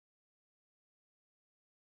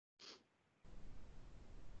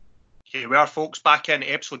Here we are, folks, back in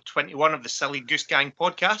episode 21 of the Silly Goose Gang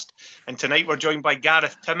podcast. And tonight we're joined by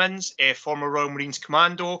Gareth Timmins, former Royal Marines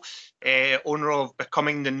Commando, owner of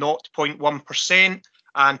Becoming the 0.1%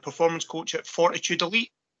 and performance coach at Fortitude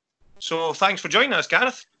Elite. So thanks for joining us,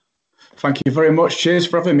 Gareth. Thank you very much. Cheers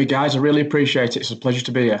for having me, guys. I really appreciate it. It's a pleasure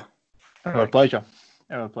to be here. Our pleasure.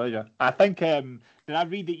 Our pleasure. I think, did I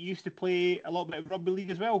read that you used to play a little bit of rugby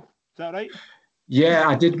league as well? Is that right? Yeah,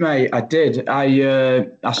 I did, mate. I did. I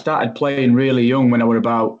started playing really young when I was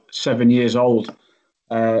about 7 years old,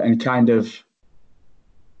 and that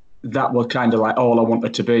was kind of like all I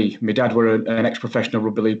wanted to be. My dad was an ex-professional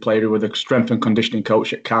rugby league player who was a strength and conditioning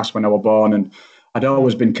coach at CAS when I was born, and I'd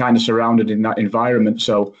always been kind of surrounded in that environment.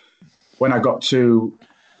 So when I got to,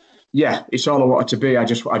 it's all I wanted to be. I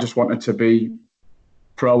just wanted to be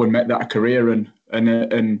pro and make that a career, and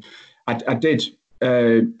I did.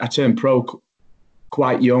 I turned pro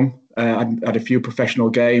quite young. I had a few professional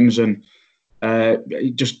games, and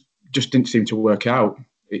it just didn't seem to work out.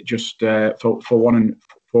 It just for one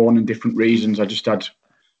and different reasons. I just had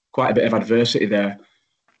quite a bit of adversity there.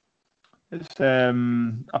 It's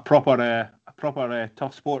a proper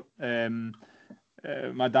tough sport.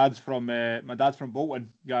 My dad's from Bolton,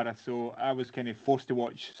 Gareth. So I was kind of forced to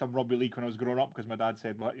watch some rugby league when I was growing up because my dad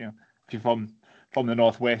said, "Well, if you're from the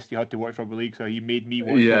northwest, you had to watch rugby league." So he made me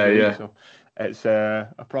watch rugby league. So it's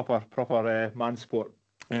a proper man sport.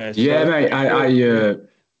 Mate.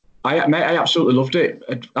 I absolutely loved it.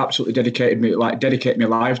 I absolutely dedicated my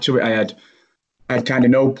life to it. I had kind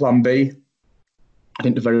of no plan B. I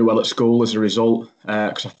didn't do very well at school as a result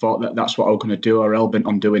because I thought that's what I was going to do. I was hell-bent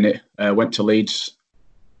on doing it. Went to Leeds,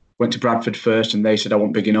 went to Bradford first, and they said I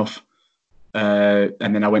wasn't big enough. And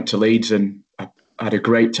then I went to Leeds, and I had a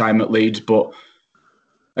great time at Leeds. But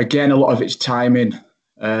again, a lot of it's timing,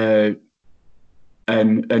 and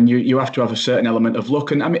you have to have a certain element of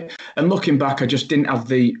luck. And looking back, I just didn't have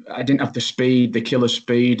the speed, the killer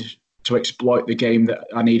speed to exploit the game that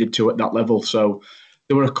I needed to at that level. So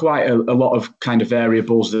there were quite a lot of kind of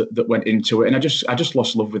variables that went into it, and I just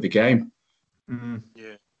lost love with the game. Mm-hmm.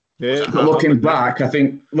 Yeah. But looking back,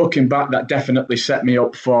 that definitely set me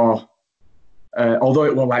up for. Although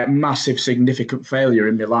it was like massive, significant failure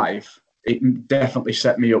in my life, it definitely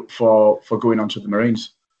set me up for going on to the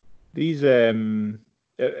Marines. These, I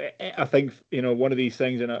think, one of these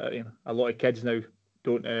things, and a lot of kids now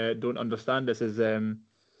don't understand this, is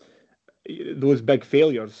those big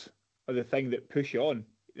failures are the thing that push you on.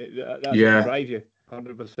 That's what drive you,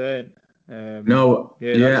 100%.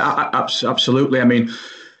 Absolutely. I mean,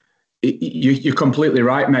 you're completely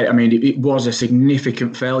right, mate. I mean, it was a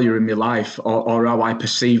significant failure in my life, or how I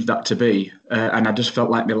perceived that to be, and I just felt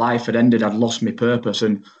like my life had ended. I'd lost my purpose,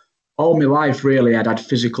 and all my life, really, I'd had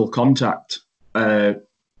physical contact. And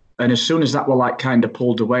as soon as that were like kind of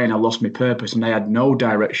pulled away and I lost my purpose and I had no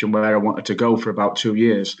direction where I wanted to go for about 2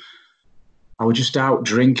 years, I was just out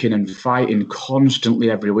drinking and fighting constantly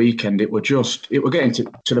every weekend. It was getting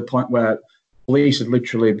to the point where police would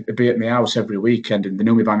literally be at my house every weekend and they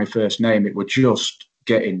knew me by my first name. It was just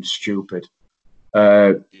getting stupid.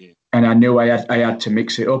 And I knew I had to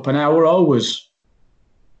mix it up. And I was always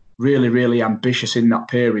really, really ambitious in that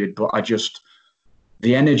period, but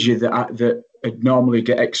the energy that I'd normally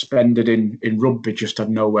get expended in rugby just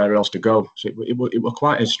had nowhere else to go. So it was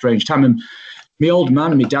quite a strange time. And my old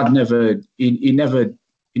man, my dad, never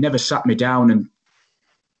sat me down and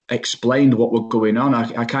explained what was going on.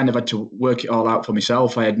 I kind of had to work it all out for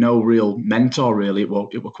myself. I had no real mentor, really. It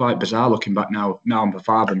was quite bizarre looking back now. Now I'm a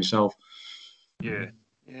father myself. Yeah.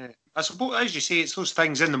 I suppose, as you say, it's those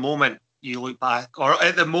things in the moment you look back, or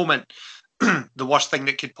at the moment, the worst thing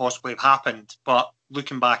that could possibly have happened. But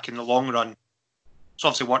looking back in the long run, it's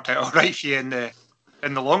obviously worked out all right for you in the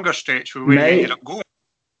longer stretch where you ended up going.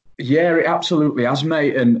 Yeah, it absolutely has,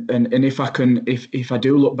 mate. And if I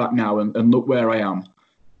do look back now and look where I am,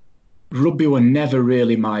 rugby were never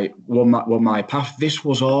really my path. This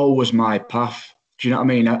was always my path. Do you know what I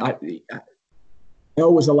mean? I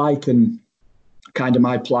always liken kind of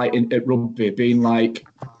my plight at rugby being like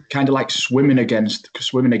kind of like swimming against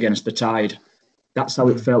the tide. That's how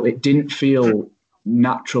it felt. It didn't feel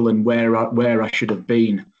natural and where I should have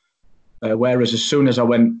been. Whereas as soon as I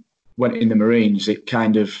went in the Marines, it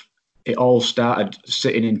all started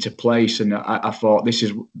sitting into place, and I thought this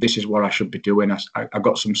is what I should be doing. I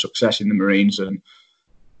got some success in the Marines and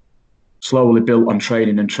slowly built on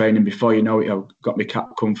training. Before you know it, I got my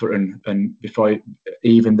cap comfort, and before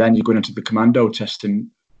even then, you're going into the commando test,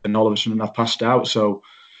 and all of a sudden I've passed out. So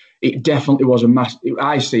it definitely was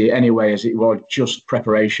I see it anyway as it was just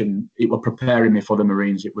preparation. It was preparing me for the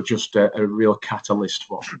Marines. It was just a real catalyst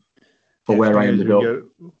for where I ended up.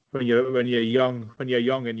 when you're young and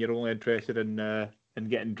you're only interested in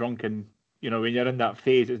getting drunk, and when you're in that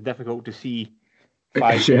phase, it's difficult to see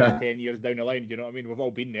 5, 10 years down the line. You know what I mean? We've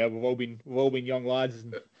all been there. We've all been young lads.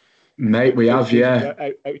 Mate, we have,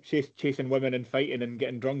 yeah. Out chasing women and fighting and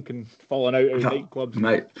getting drunk and falling out of nightclubs.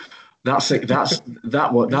 Mate,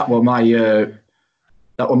 that was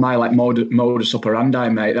my like modus operandi,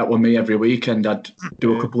 mate. That was me every weekend. I'd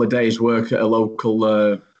do a couple of days work at a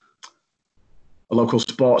local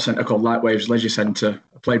sports centre called Lightwaves Leisure Centre.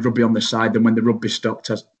 I played rugby on the side. Then when the rugby stopped,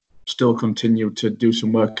 I still continued to do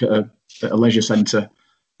some work at a leisure centre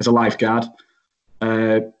as a lifeguard.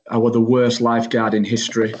 I was the worst lifeguard in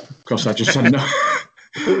history because I just had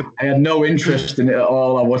I had no interest in it at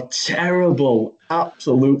all. I was terrible,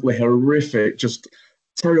 absolutely horrific, just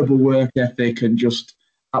terrible work ethic, and just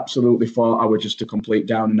absolutely thought I was just a complete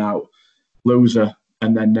down and out loser.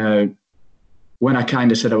 And then when I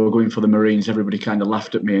kind of said I was going for the Marines, everybody kind of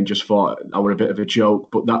laughed at me and just thought I were a bit of a joke.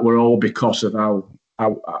 But that were all because of how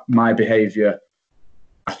my behaviour,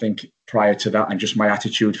 I think, prior to that, and just my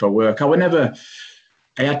attitude for work.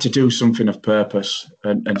 I had to do something of purpose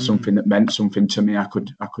and something that meant something to me. I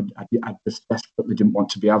just desperately didn't want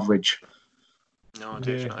to be average. No,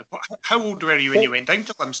 definitely. Yeah. How old were you when you went down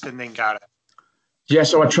to Lympstone then, Gareth? Yeah,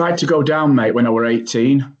 so I tried to go down, mate, when I was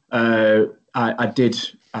 18. I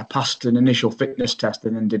passed an initial fitness test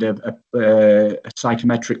and then did a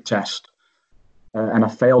psychometric test, and I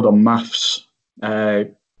failed on maths.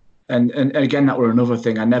 And again, that were another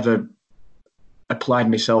thing. I never applied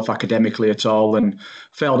myself academically at all, and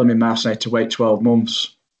failed on my maths. I had to wait 12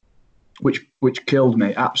 months, which killed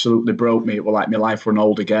me, absolutely broke me. It was like my life run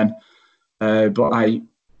old again. But I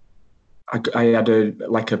had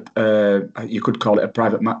you could call it a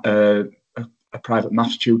private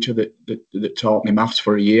maths tutor that taught me maths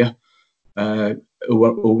for a year, who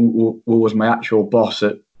was my actual boss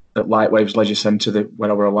at Lightwaves Leisure Centre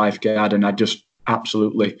when I was a lifeguard, and I just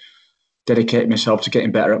absolutely dedicated myself to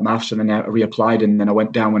getting better at maths, and then I reapplied, and then I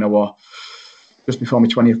went down when I was just before my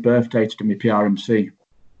 20th birthday to do my PRMC.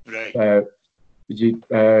 Right.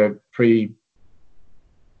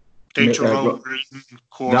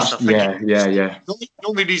 Course. Yeah. The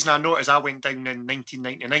only reason I know is I went down in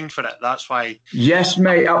 1999 for it. That's why. Yes,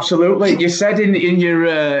 mate. Absolutely. You said in your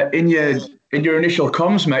initial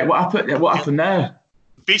comms, mate. What happened there?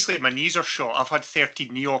 Basically, my knees are shot. I've had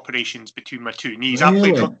 13 knee operations between my two knees.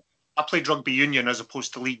 Really? I played rugby union as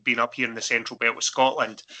opposed to league, being up here in the Central Belt of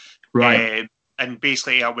Scotland. Right. And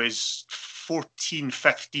basically, I was 14,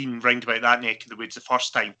 15, round about that neck of the woods the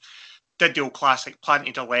first time. Did the old classic,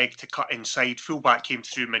 planted a leg to cut inside, fullback came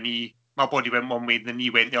through my knee, my body went one way, the knee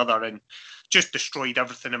went the other, and just destroyed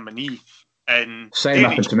everything in my knee. And same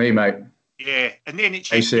happened to me, mate. Yeah, and then it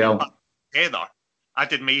ACL together. I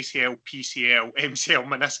did my ACL, PCL, MCL,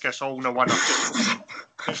 meniscus, all in one.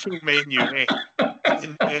 The full menu, eh?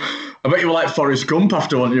 And I bet you were like Forrest Gump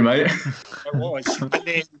after, weren't you, mate? It was. And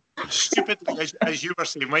then, stupidly, as you were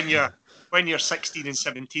saying, when you're 16 and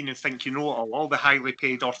 17 and think you know it all the highly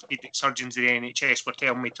paid orthopaedic surgeons in the NHS were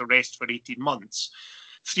telling me to rest for 18 months.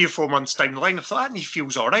 3 or 4 months down the line, I thought, that knee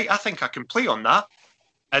feels all right. I think I can play on that.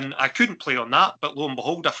 And I couldn't play on that, but lo and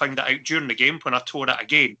behold, I found it out during the game when I tore it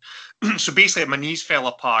again. So basically, my knees fell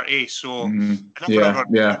apart, So I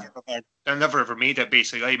never ever made it,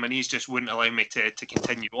 basically. My knees just wouldn't allow me to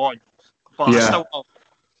continue on. But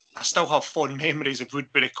I still have fond memories of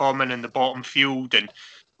Woodbury Common and the bottom field and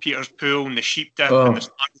Peter's Pool and the sheep dip and the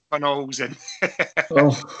spark tunnels and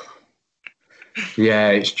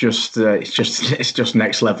yeah, it's just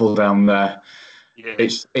next level down there. Yeah.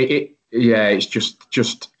 It's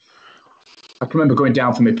just I can remember going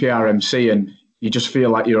down for my PRMC, and you just feel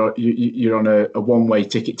like you're on a one-way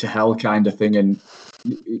ticket to hell kind of thing. And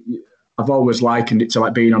I've always likened it to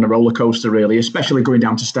like being on a roller coaster, really, especially going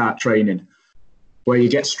down to start training, where you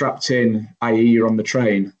get strapped in, i.e. you're on the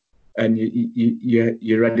train, and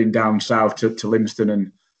you're heading down south to Lympstone,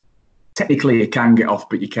 and technically you can get off,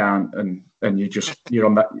 but you can't, and you're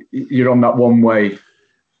on that one-way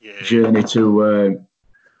journey to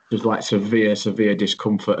just like severe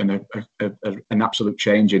discomfort and an absolute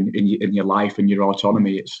change in your life and your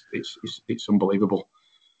autonomy. It's unbelievable.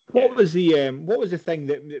 What was the thing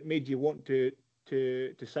that made you want to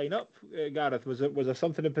sign up, Gareth? Was there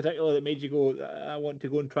something in particular that made you go, I want to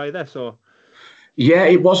go and try this? Or yeah,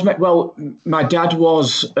 it was. Well, my dad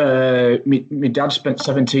was. My dad spent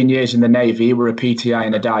 17 years in the Navy. He were a PTI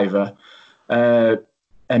and a diver, and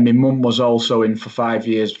my mum was also in for 5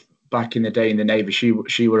 years back in the day in the Navy.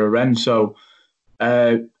 She were a Wren, so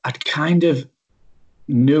I kind of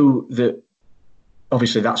knew that.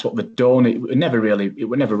 Obviously, that's what they'd done. It would never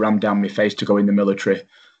rammed down my face to go in the military.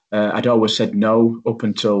 I'd always said no up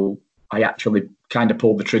until I actually kind of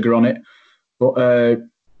pulled the trigger on it. But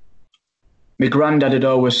my granddad had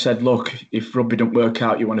always said, look, if rugby don't work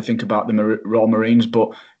out, you want to think about the Royal Marines.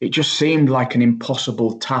 But it just seemed like an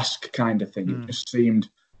impossible task kind of thing. It just seemed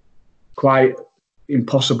quite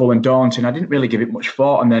impossible and daunting. I didn't really give it much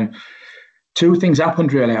thought. And then two things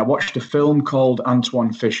happened, really. I watched a film called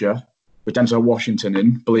Antoine Fisher with Denzel Washington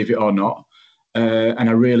in, believe it or not. And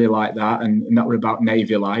I really liked that. And that was about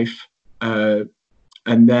Navy life. And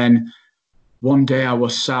then one day I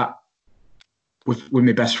was sat with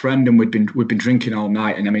my best friend, and we'd been drinking all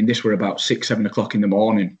night. And I mean, this were about 6-7 o'clock in the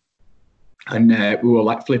morning. And we were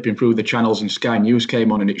like flipping through the channels, and Sky News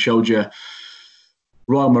came on, and it showed you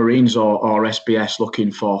Royal Marines or SBS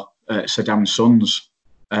looking for Saddam's sons.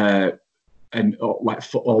 And like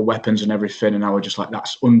football weapons and everything, and I was just like,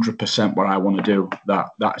 that's 100% what I want to do.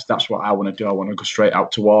 That's what I want to do. I want to go straight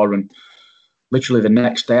out to war. And literally the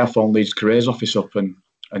next day, I phoned Leeds Careers Office up and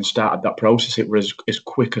started that process. It was as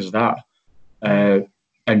quick as that,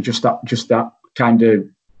 and just that kind of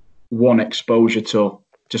one exposure to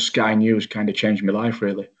Sky News kind of changed my life,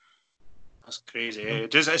 really. That's crazy.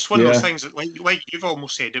 It's one of those things that, like you've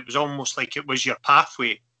almost said, it was almost like it was your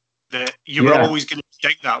pathway. That you were always going to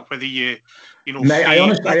dig that, whether you know. Mate, I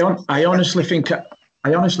honestly think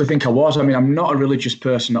I was. I mean, I'm not a religious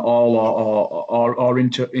person at all, or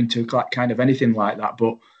into kind of anything like that.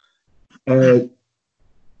 But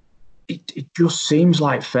it just seems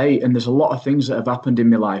like fate, and there's a lot of things that have happened in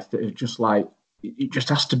my life that are just like it just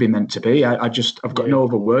has to be meant to be. I've got no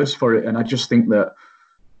other words for it, and I just think that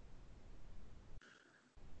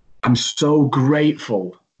I'm so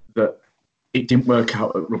grateful that it didn't work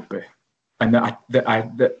out at rugby, and that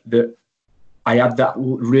I had that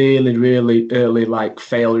really, really early like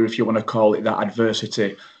failure, if you want to call it that,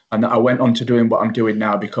 adversity, and that I went on to doing what I'm doing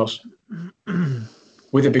now, because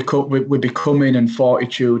with Becoming and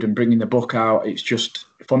Fortitude and bringing the book out, it's just,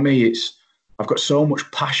 for me, I've got so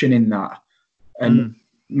much passion in that, and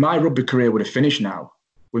my rugby career would have finished now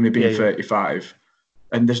with me being 35,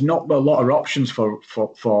 and there's not a lot of options for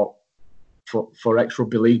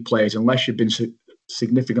ex-rugby league players unless you've been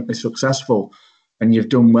significantly successful and you've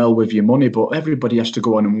done well with your money. But everybody has to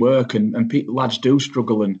go on and work, and lads do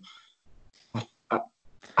struggle. And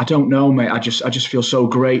I don't know, mate. I just feel so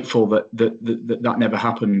grateful that never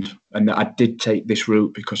happened, and that I did take this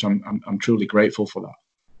route, because I'm truly grateful for that.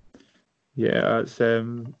 Yeah, it's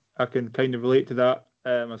I can kind of relate to that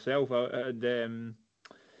myself.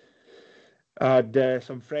 I had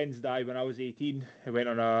some friends die when I was 18. I went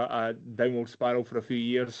on a downward spiral for a few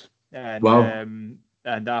years, and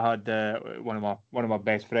and I had one of my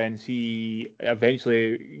best friends. He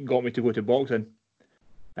eventually got me to go to boxing,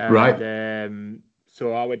 and, right.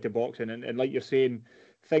 So I went to boxing, and like you're saying,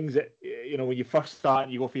 things that, you know, when you first start,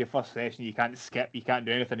 you go for your first session, you can't skip, you can't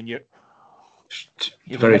do anything, and you're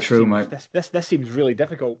very true, mate. This seems really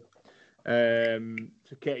difficult. So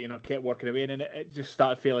kept working away, and it just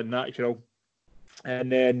started feeling natural.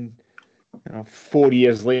 And then, 4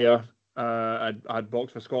 years later, I'd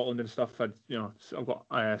boxed for Scotland and stuff. I've got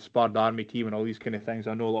a sparred army team and all these kind of things.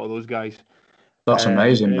 I know a lot of those guys. That's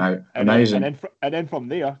amazing, mate. Amazing. And then from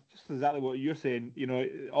there, just exactly what you're saying.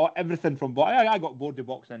 Everything from I got bored of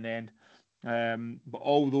boxing in the end, but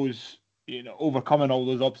all those, overcoming all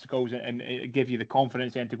those obstacles and it gave you the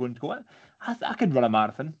confidence then to go. I could run a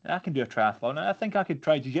marathon. I can do a triathlon. I think I could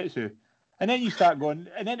try jiu-jitsu. And then you start going,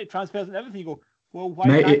 and then it transfers into everything. You go, well, why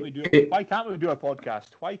can't we do a podcast?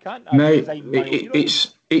 Why can't I? Mate,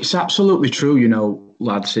 it's absolutely true,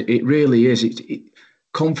 lads. It really is.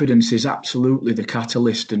 Confidence is absolutely the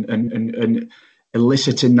catalyst, and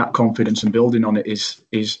eliciting that confidence and building on it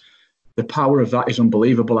is the power of that is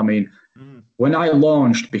unbelievable. I mean, when I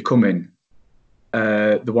launched Becoming,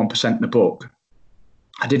 the 1% in the book,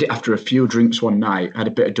 I did it after a few drinks one night. I had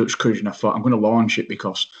a bit of Dutch courage, and I thought, I'm going to launch it,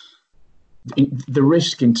 because the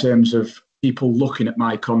risk in terms of people looking at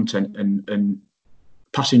my content and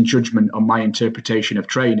passing judgment on my interpretation of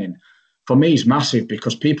training, for me, is massive,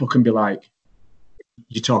 because people can be like,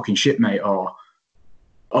 you're talking shit, mate, or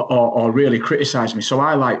really criticize me. So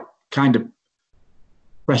I kind of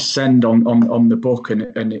press send on the book, and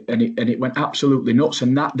it went absolutely nuts.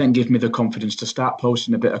 And that then gave me the confidence to start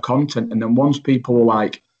posting a bit of content. And then once people were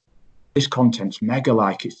like, this content's mega,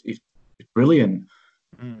 like it's brilliant,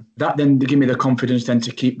 that then gave me the confidence then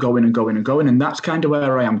to keep going and going and going. And that's kind of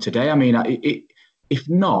where I am today. I mean, if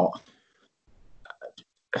not,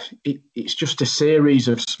 it's just a series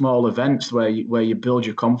of small events where you build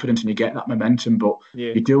your confidence and you get that momentum. But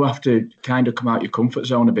you do have to kind of come out your comfort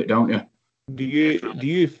zone a bit, don't you? Do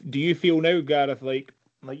you feel now, Gareth, like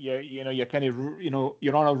like you're kind of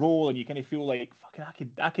you're on a roll, and you kind of feel like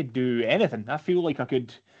fucking I could do anything. I feel like I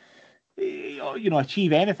could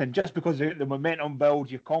achieve anything just because the momentum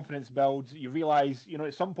builds, your confidence builds. You realize,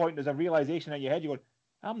 at some point there's a realization in your head. You go,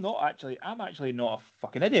 I'm actually not a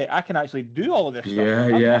fucking idiot. I can actually do all of this stuff.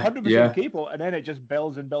 I'm 100% capable. And then it just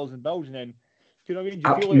builds and builds and builds. And then, do you know what I mean? Do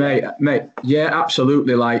you feel like mate, yeah,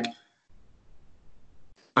 absolutely. Like,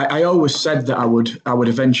 I always said that I would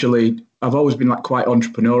eventually. I've always been like quite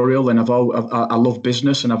entrepreneurial, and I love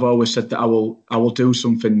business, and I've always said that I will do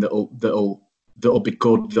something that'll be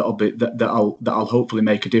good, that'll hopefully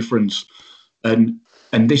make a difference. And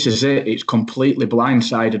this is it. It's completely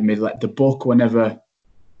blindsided me. Like the book, whenever,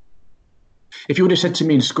 if you would have said to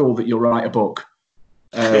me in school that you'll write a book,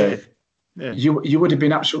 you would have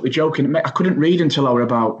been absolutely joking. I couldn't read until I were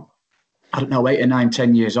about, I don't know, 8 or 9,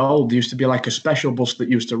 10 years old. There used to be like a special bus that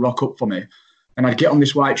used to rock up for me, and I'd get on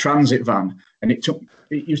this white transit van, and it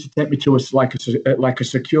used to take me to a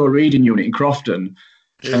secure reading unit in Crofton.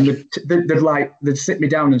 And they'd sit me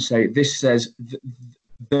down and say, this says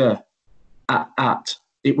the at.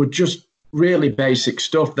 It was just really basic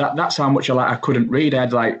stuff. That's how much I couldn't read. I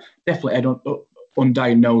had definitely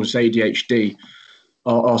undiagnosed ADHD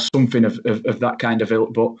or something of that kind of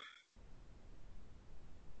ilk.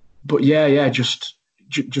 But yeah, just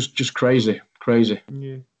crazy.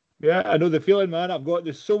 Yeah, I know the feeling, man.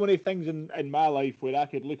 There's so many things in my life where I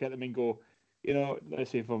could look at them and go,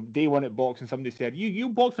 let's say from day one at boxing, somebody said, you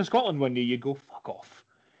boxed for Scotland one day, you go, fuck off.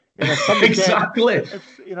 Exactly.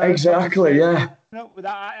 Exactly, yeah.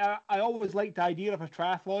 I always liked the idea of a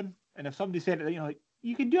triathlon, and if somebody said it,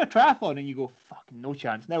 you can do a triathlon, and you go, fucking no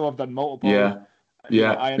chance. Now I've done multiple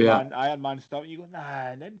Ironman stuff, and you go, nah.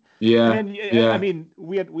 And then, I mean,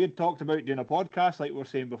 we had talked about doing a podcast, like we were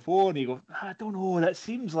saying before, and you go, I don't know, that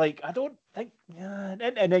seems like, I don't think, and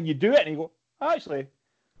then you do it, and you go, actually,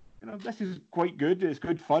 this is quite good. It's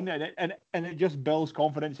good fun, and it just builds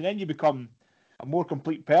confidence, and then you become a more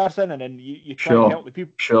complete person, and then you try and help the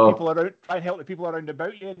people around, try and help the people around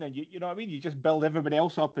about you, and then you know what I mean. You just build everybody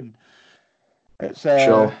else up, and it's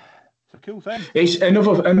it's a cool thing. It's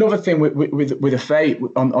another thing with a fate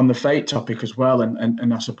on the fate topic as well,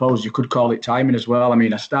 and I suppose you could call it timing as well. I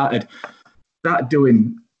mean, I started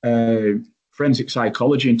doing forensic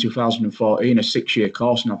psychology in 2014, a 6-year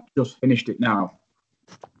course, and I've just finished it now.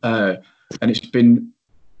 And it's been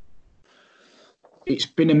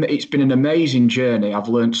an amazing journey. I've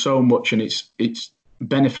learned so much, and it's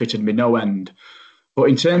benefited me no end. But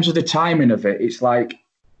in terms of the timing of it, it's like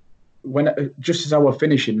just as I was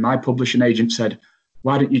finishing, my publishing agent said,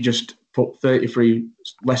 "Why don't you just put 33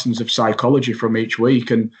 lessons of psychology from each week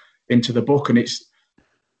and into the book?" And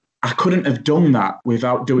I couldn't have done that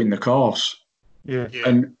without doing the course. Yeah.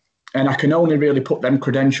 And I can only really put them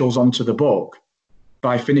credentials onto the book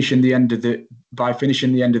by finishing the end of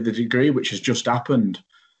the degree, which has just happened.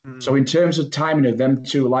 So in terms of timing of them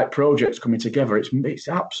two projects coming together, it's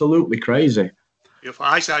absolutely crazy.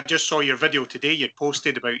 Actually, I just saw your video today. You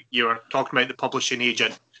posted you were talking about the publishing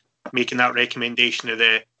agent making that recommendation of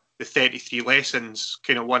the 33 lessons,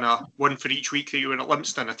 kind of one for each week that you were at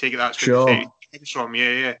Livingston. I take it that's where the 30 comes from.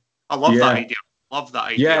 Yeah. I love that idea.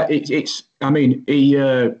 Yeah, it's. I mean,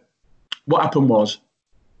 what happened was,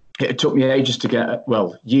 it took me years to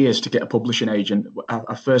get a publishing agent.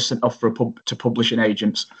 I first sent off to publishing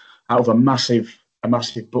agents out of a massive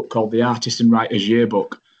book called The Artist and Writer's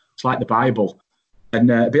Yearbook. It's like the Bible,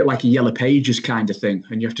 and a bit like a Yellow Pages kind of thing.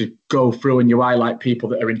 And you have to go through and you highlight people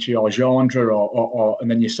that are into your genre, or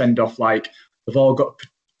and then you send off they've all got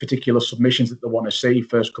particular submissions that they want to see,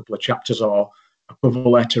 first couple of chapters or a cover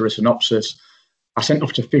letter, a synopsis. I sent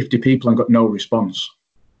off to 50 people and got no response.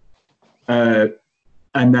 And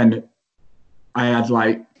then I had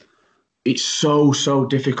it's so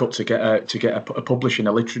difficult to get a publishing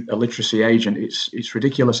a literacy agent. It's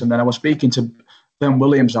ridiculous. And then I was speaking to Ben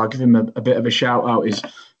Williams. I'll give him a bit of a shout out. He's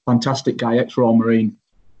a fantastic guy, ex-Royal Marine,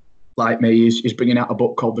 like me. He's bringing out a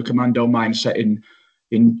book called The Commando Mindset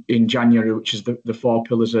in January, which is the 4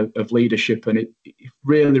 pillars of leadership. And it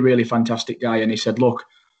really, really fantastic guy. And he said, look,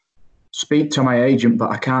 speak to my agent,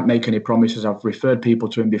 but I can't make any promises. I've referred people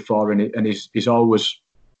to him before, and he's always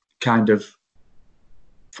kind of,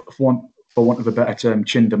 for want of a better term,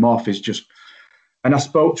 chinned them off. And I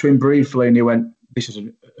spoke to him briefly, and he went, "This is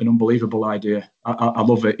an unbelievable idea. I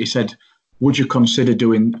love it." He said, "Would you consider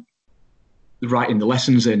writing the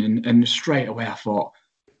lessons in?" And straight away I thought,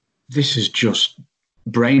 this is just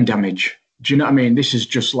brain damage. Do you know what I mean? This is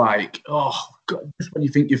just oh God, just when you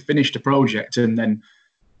think you've finished a project and then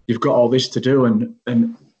you've got all this to do.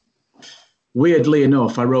 And weirdly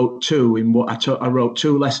enough, I wrote 2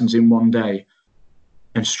 lessons in one day.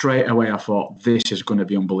 And straight away I thought, this is going to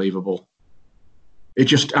be unbelievable. It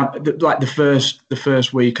just, like the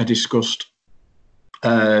first week I discussed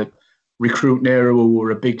Recruit Nero, who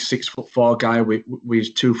were a big 6'4" guy with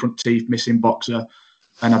his 2 front teeth, missing boxer.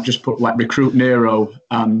 And I've just put like Recruit Nero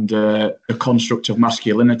and the construct of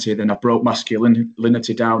masculinity. Then I broke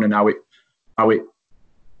masculinity down and how it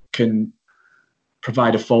can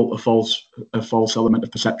provide a false element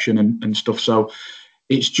of perception and stuff. So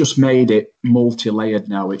it's just made it multi-layered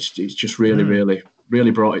now. It's just really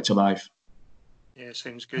brought it to life. Yeah,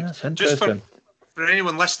 sounds good. That's interesting. For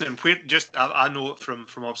anyone listening, I know it from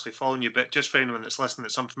obviously following you, but just for anyone that's listening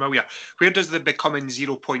that's unfamiliar, where does the becoming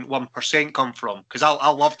 0.1% come from? Because I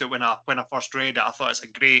loved it when I first read it. I thought it's a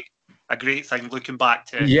great thing looking back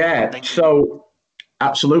to. Yeah. So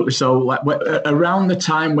absolutely. So like around the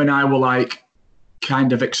time when I were like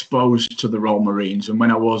kind of exposed to the Royal Marines and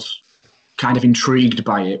when I was kind of intrigued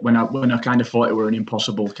by it, when I kind of thought it were an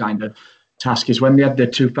impossible kind of task, is when they had the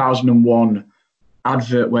 2001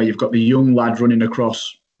 advert where you've got the young lad running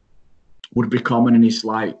across Woodbury Common and he's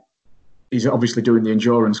obviously doing the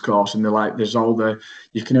endurance course, and they're like, you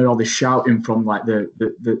can hear all this shouting from like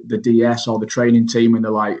the DS or the training team, and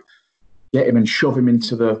they're like, get him and shove him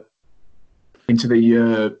into the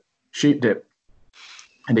sheep dip,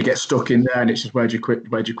 and he gets stuck in there, and it's just where'd you quit,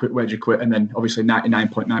 and then obviously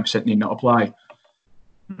 99.9% need not apply.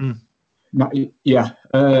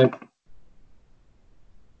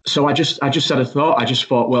 So I just had a thought. I just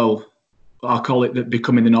thought, well, I'll call it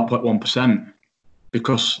becoming the 0.1%,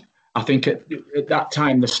 because I think at that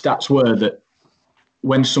time the stats were that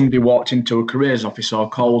when somebody walked into a careers office or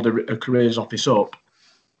called a careers office up,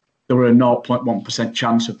 there were a 0.1%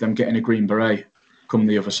 chance of them getting a green beret come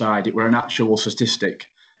the other side. It were an actual statistic,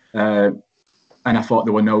 and I thought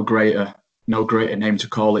there were no greater name to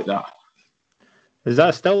call it that. Is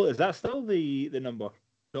that still the number?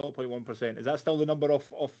 0.1%. Is that still the number of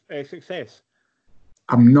success?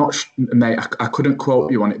 I'm not, mate. I couldn't quote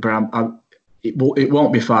you on it, but it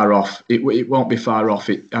won't be far off. It won't be far off.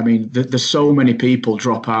 I mean, there's so many people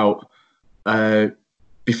drop out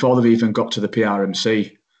before they've even got to the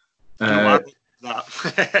PRMC. Yeah,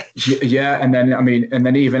 and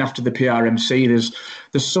then even after the PRMC,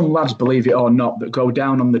 there's some lads, believe it or not, that go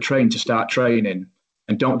down on the train to start training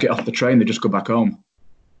and don't get off the train. They just go back home.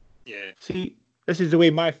 Yeah. See, this is the way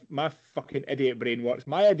my fucking idiot brain works.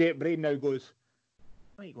 My idiot brain now goes,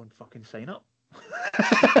 why are you going to fucking sign up?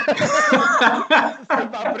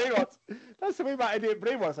 That's the way my idiot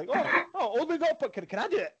brain works. Like, only got, but can I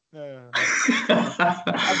do it?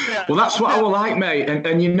 Well, that's what I would like, mate.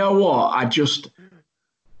 And you know what?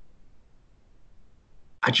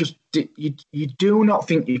 You do not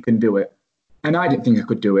think you can do it. And I didn't think I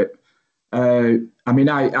could do it. I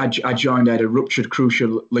joined, I had a ruptured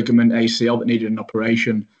cruciate ligament ACL that needed an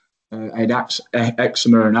operation. I had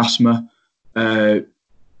eczema and asthma. And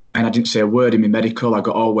I didn't say a word in my medical. I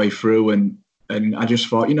got all the way through, and I just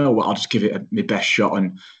thought, you know what, I'll just give it my best shot.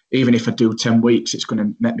 And even if I do 10 weeks, it's going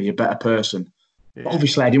to make me a better person. Yeah. But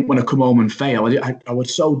obviously, I didn't want to come home and fail. I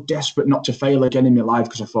was so desperate not to fail again in my life,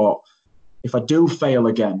 because I thought, if I do fail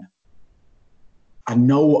again, I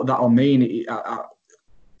know what that'll mean.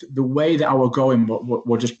 The way that I was going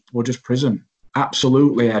were just prison.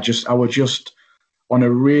 Absolutely, I was just on a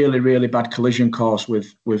really, really bad collision course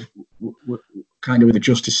with kind of with the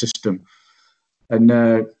justice system, and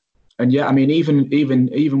yeah, I mean, even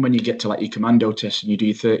when you get to like your commando test and you do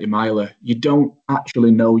your 30 miler, you don't actually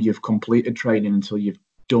know you've completed training until you've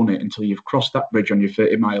done it, until you've crossed that bridge on your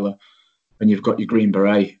 30 miler and you've got your green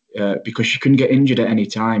beret, because you can get injured at any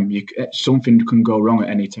time. Something can go wrong at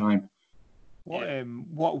any time. What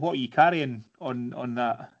are you carrying on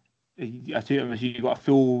that? I see you got a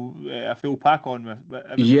full pack on with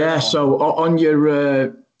yeah. So on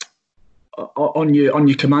your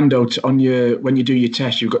commando, when you do your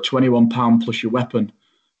test, you've got 21 pound plus your weapon.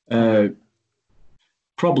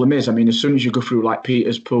 Problem is, I mean, as soon as you go through like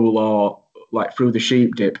Peter's Pool or like through the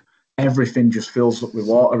sheep dip, everything just fills up with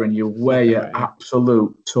water and you weigh an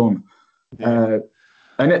absolute ton. Yeah.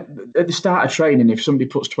 And at the start of training, if somebody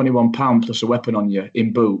puts 21 pound plus a weapon on you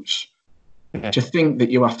in boots, to think that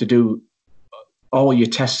you have to do all your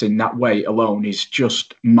testing that way alone is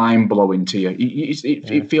just mind-blowing to you.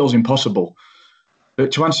 It feels impossible.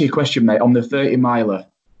 But to answer your question, mate, on the 30 miler,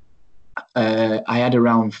 I had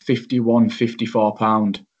around 51, 54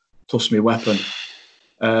 pound plus my weapon.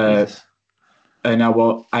 Yes. And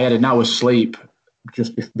I had an hour's sleep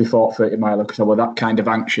just before 30 miler because I was that kind of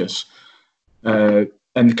anxious.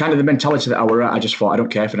 And kind of the mentality that I were at, I just thought, I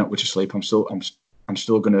don't care if I don't go to sleep. I'll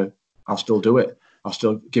still do it. I'll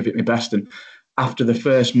still give it my best. And after the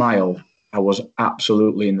first mile, I was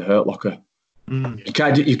absolutely in the hurt locker.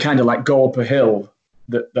 Mm. You kind of like go up a hill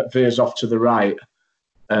that veers off to the right,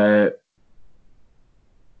 and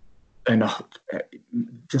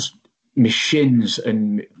just my shins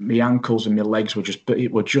and my ankles and my legs were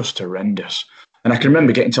just horrendous. And I can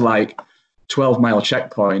remember getting to like 12-mile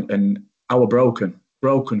checkpoint, and I was broken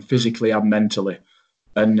physically and mentally,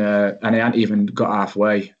 and I hadn't even got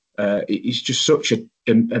halfway. It's just such a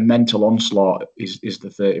mental onslaught. Is the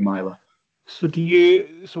 30-miler. So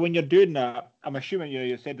when you're doing that, I'm assuming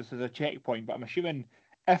you said this is a checkpoint, but I'm assuming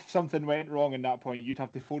if something went wrong in that point, you'd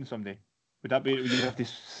have to phone somebody. Would that be, you'd have to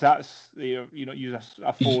use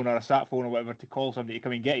a phone or a sat phone or whatever to call somebody to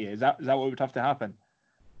come and get you? Is that what would have to happen?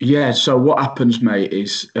 Yeah. So what happens, mate,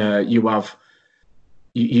 is you do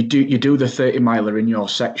the 30-miler in your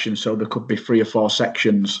section. So there could be 3 or 4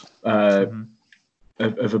 sections of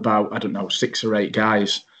about, I don't know, 6 or 8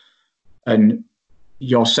 guys, and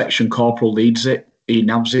your section corporal leads it. He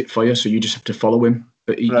nabs it for you, so you just have to follow him.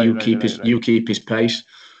 But you keep his pace.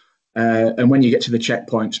 And when you get to the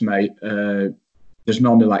checkpoints, mate, there's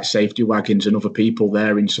normally like safety wagons and other people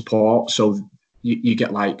there in support. So you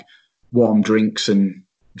get like warm drinks and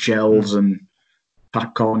gels and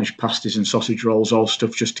Cornish pasties and sausage rolls, all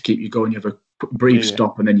stuff just to keep you going. You have a brief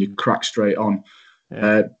stop and then you crack straight on.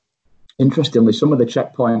 Yeah. Interestingly, some of the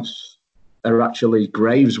checkpoints are actually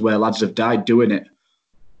graves where lads have died doing it.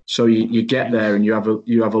 So you get there and you have a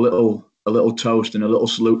little toast and a little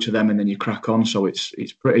salute to them, and then you crack on. So it's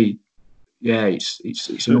pretty,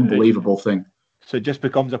 it's an unbelievable thing. So it just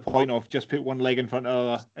becomes a point of just put one leg in front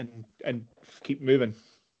of the other and keep moving.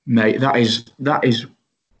 Mate, that is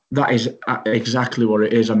exactly what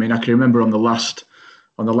it is. I mean, I can remember on the last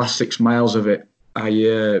 6 miles of it,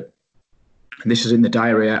 and this is in the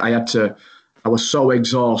diary, I was so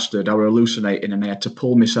exhausted, I was hallucinating, and I had to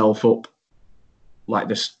pull myself up like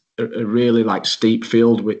this, a really like steep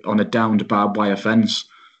field on a downed barbed wire fence.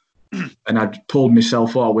 And I'd pulled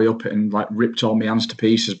myself all the way up it and like ripped all my hands to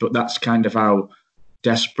pieces. But that's kind of how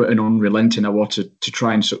desperate and unrelenting I was to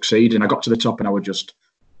try and succeed. And I got to the top and I was just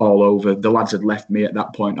all over. The lads had left me at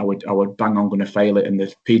that point. I would bang on going to fail it. And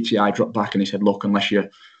the PTI dropped back and he said, look, unless you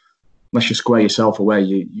square yourself away,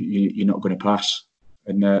 you're not going to pass.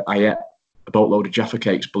 And I ate a boatload of Jaffa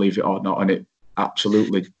cakes, believe it or not. And it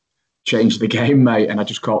absolutely changed the game, mate. And I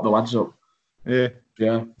just caught the lads up. Yeah.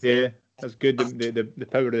 That's good. The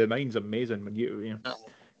power of the mind's amazing when you know.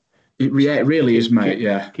 It really is, mate.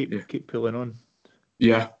 Keep pulling on.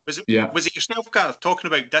 Yeah. Was it yourself, Gareth, talking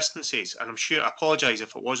about distances? And I'm sure, I apologise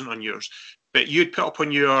if it wasn't on yours, but you'd put up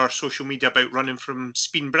on your social media about running from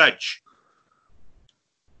Speen Bridge.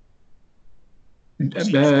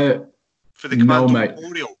 For the Commando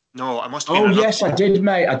Memorial. No, I must have been. Oh, yes, I did,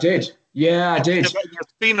 mate. I did. Yeah, I did.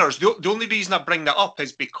 Spinners. The only reason I bring that up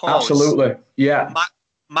is because absolutely, yeah.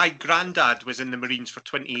 My granddad was in the Marines for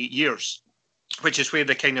 28 years, which is where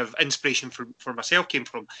the kind of inspiration for myself came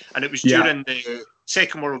from. And it was during the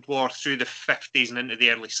Second World War through the 50s and into the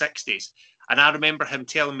early 60s. And I remember him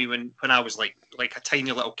telling me when I was like a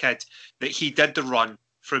tiny little kid that he did the run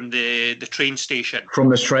from the train station. From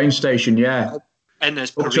the train station, yeah. In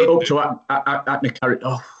his parade up to Atnacarry.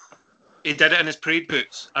 Oh. He did it in his parade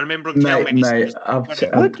boots. I remember him telling me. Mate,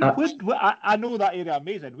 I know that area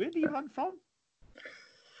amazing. Where do you run from?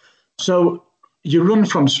 So you run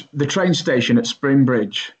from the train station at Speen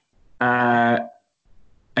Bridge, and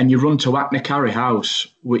you run to Atnacarry House,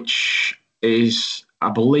 which is,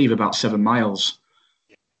 I believe, about 7 miles.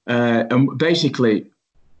 And basically,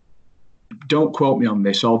 don't quote me on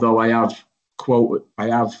this, although I have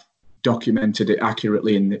documented it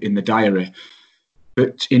accurately in the diary.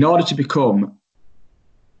 But in order to become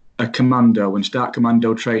a commando and start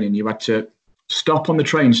commando training, you had to stop on the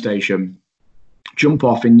train station, jump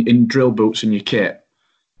off in drill boots and your kit,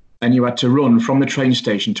 and you had to run from the train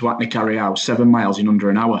station to Atnacarry House, 7 miles in under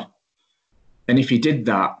an hour. And if you did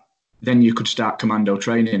that, then you could start commando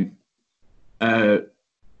training. But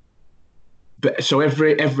so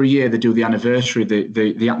every year they do the anniversary, the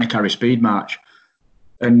Atnacarry Speed March,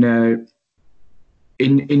 and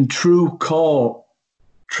in true core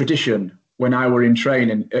tradition, when I were in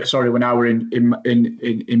training, when I were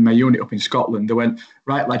in my unit up in Scotland, they went,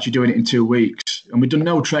 right, lads, you're doing it in 2 weeks, and we'd done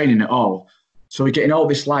no training at all. So we're getting all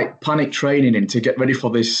this like panic training in to get ready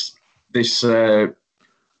for this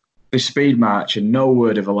speed march, and no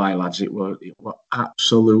word of a lie, lads, it were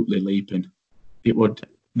absolutely leaping. It would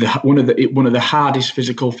one of the hardest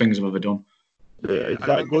physical things I've ever done. Is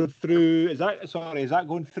that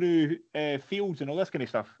going through fields and all this kind of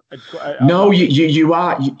stuff? No, you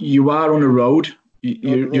are on a road.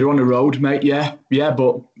 You're on a road, mate. Yeah,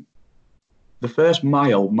 but the first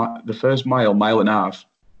mile and a half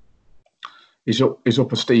is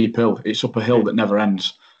up a steep hill. It's up a hill that never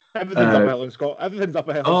ends. Everything's up a hill in Scotland. Everything's up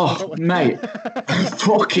a hill. Oh, mate,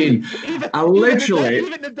 fucking, I literally,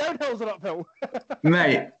 even the downhills are uphill.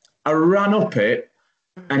 mate, I ran up it,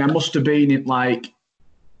 and I must have been in like,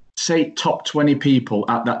 say, top 20 people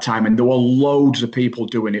at that time, and there were loads of people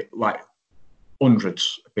doing it, like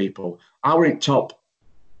hundreds of people. I were in top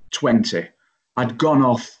 20. I'd gone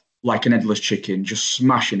off like an headless chicken, just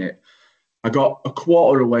smashing it. I got a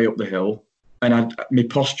quarter of the way up the hill, and my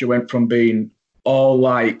posture went from being all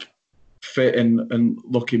like fit and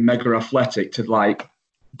looking mega athletic to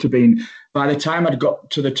being, by the time I'd got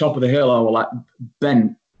to the top of the hill, I was like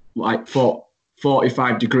bent like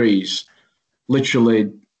 45 degrees,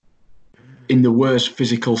 literally in the worst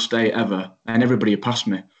physical state ever, and everybody had passed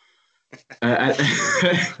me. And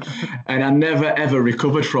I never ever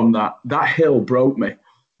recovered from that. That hill broke me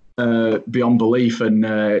beyond belief, and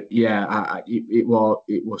it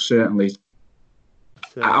was certainly.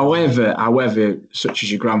 However, such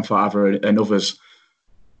as your grandfather and others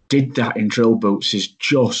did that in drill boots is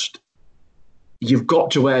just. You've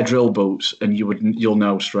got to wear drill boots, and you'll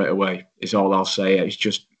know straight away. Is all I'll say. It's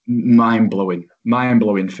just mind blowing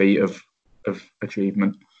feat of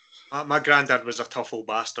achievement. My granddad was a tough old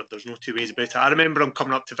bastard. There's no two ways about it. I remember him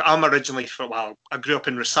coming up to. I'm originally I grew up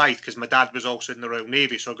in Rosyth because my dad was also in the Royal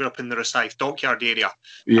Navy, so I grew up in the Rosyth dockyard area.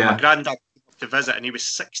 Yeah. And my granddad came up to visit, and he was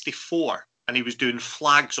 64, and he was doing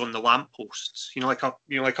flags on the lampposts. Like a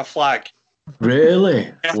flag.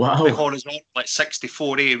 Really? Wow. Horizontal, like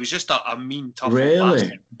 64. It was just a mean, tough. Really?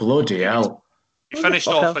 Bastard. Bloody hell. He finished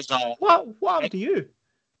off as a. What happened to you?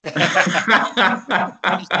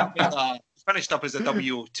 Finished up as a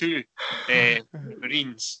WO2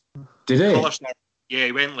 Marines. Did he? Yeah,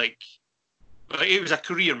 he went like he was a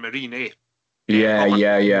career Marine, eh? Yeah. I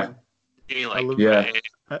love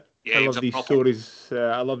these stories.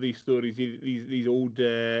 I love these stories. These old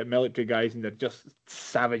military guys, and they're just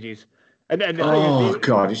savages. And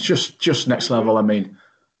God, it's just next level. I mean,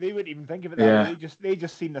 they wouldn't even think of it that way. They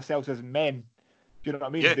just seen themselves as men. Do you know what I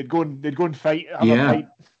mean? Yeah. They'd go and fight. Have a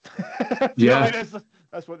fight. Yeah.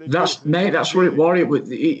 That's what they. That's what it was.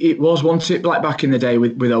 It was one tip like back in the day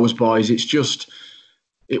with those boys. It's just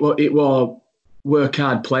it was work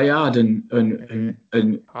hard, play hard, and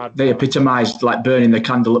they epitomised like burning the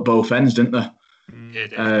candle at both ends, didn't they? Yeah,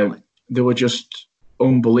 definitely. They were just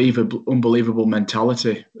unbelievable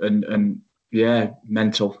mentality and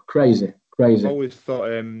mental, crazy. I've always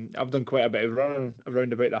thought I've done quite a bit of running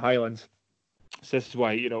around about the Highlands. So this is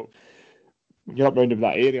why you're up round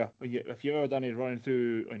about that area. If you've ever done it running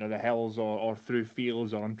through the hills or through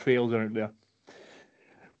fields or on trails around there,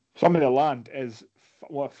 some of the land is.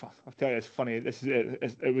 Well, I'll tell you, it's funny.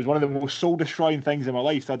 It was one of the most soul-destroying things in my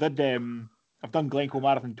life. So I've done Glencoe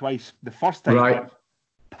Marathon twice. The first time, right. It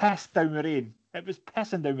pissed down the rain. It was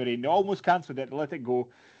pissing down the rain. They almost cancelled it. They let it go.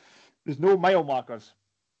 There's no mile markers.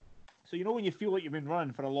 So when you feel like you've been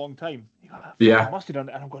running for a long time, you go, yeah, I must have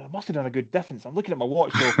done a good difference. I'm looking at my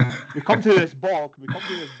watch. So we come to this bog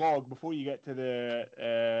before you get to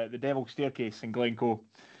the Devil's Staircase in Glencoe.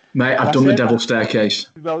 Mate, I've done the Devil's Staircase.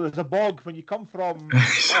 Well, there's a bog when you come from.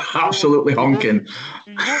 It's absolutely honking.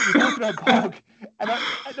 You go through a bog, and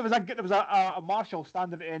there was a marshal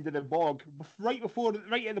standing at the end of the bog, right at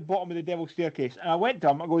the bottom of the Devil's Staircase, and I went to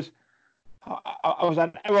him. I goes, I was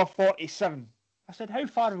an hour 47. I said, "How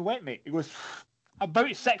far have we went, mate?" He goes,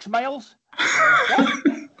 "About 6 miles."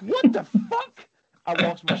 What the fuck? I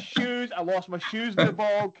lost my shoes in the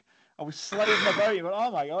bog. I was sliding about. You went,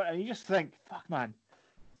 "Oh my god!" And you just think, "Fuck, man."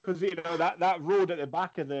 Because that road at the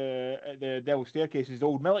back of the Devil's Staircase is the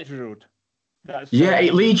old military road.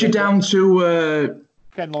 It leads you down to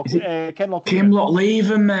Kinloch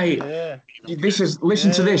Leven, mate. Yeah.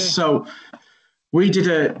 Listen to this. So we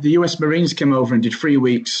did the US Marines came over and did 3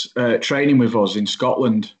 weeks training with us in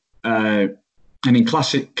Scotland, and in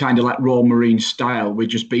classic kind of like Royal Marine style, we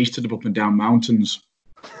just beasted up and down mountains.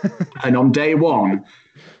 And on day one,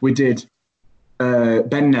 we did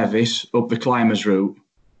Ben Nevis up the climbers route.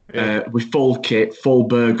 With full kit, full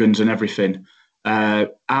Bergens and everything.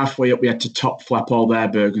 Halfway up, we had to top flap all their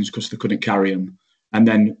Bergens because they couldn't carry them. And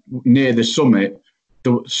then near the summit,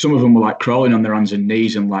 some of them were like crawling on their hands and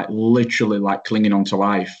knees and like literally like clinging on to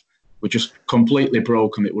life. We just completely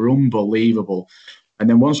broke them. It were unbelievable. And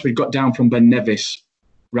then once we got down from Ben Nevis,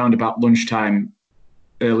 round about lunchtime,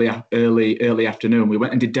 early afternoon, we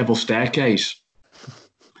went and did Devil's Staircase.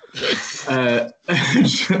 And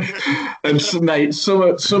mate,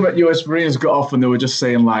 some at US Marines got off and they were just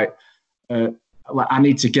saying like I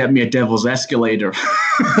need to get me a Devil's Escalator.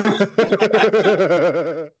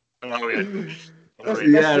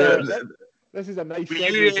 This is a nice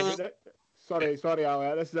segue. Sorry,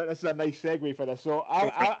 Ali. This is a nice segue for this. So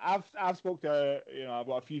I've spoke to I've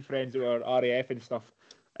got a few friends who are RAF and stuff.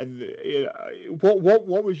 And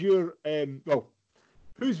what was your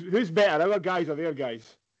who's better, our guys or their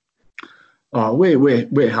guys? Oh,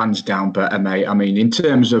 we're hands down better, mate. I mean, in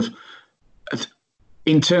terms of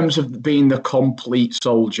being the complete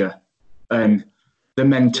soldier and the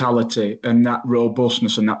mentality and that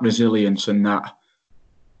robustness and that resilience and that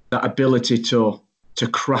ability to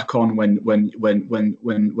crack on when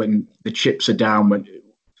the chips are down,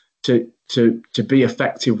 to be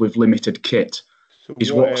effective with limited kit.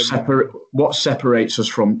 Is what separates us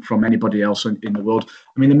from anybody else in the world.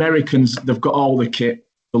 I mean, the Americans, they've got all the kit,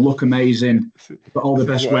 they look amazing, they've got all the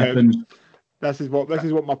best weapons. This is what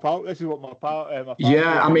my pal.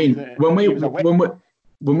 Yeah, I mean, when we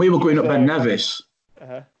were going up Ben Nevis,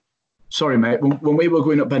 sorry mate, when we were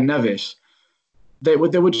going up Ben Nevis, they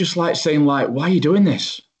were just like saying like, why are you doing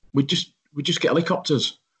this? We just get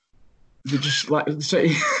helicopters. They're just like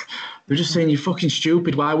saying, they're just saying, you're fucking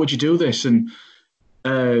stupid. Why would you do this? And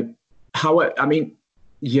I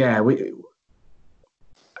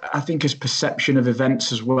think it's perception of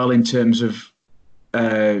events as well, in terms of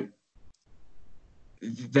they're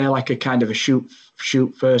like a kind of a shoot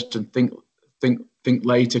first and think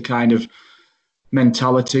later kind of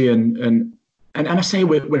mentality, and I say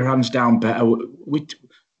we're hands down better.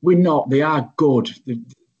 We're not. They are good.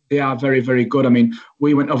 They are very, very good. I mean,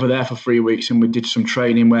 we went over there for 3 weeks and we did some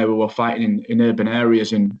training where we were fighting in urban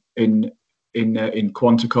areas in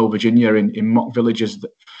Quantico, Virginia, in mock villages,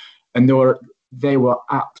 and they were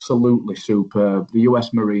absolutely superb. The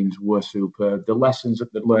US Marines were superb. The lessons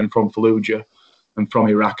that they learned from Fallujah and from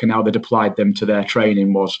Iraq and how they applied them to their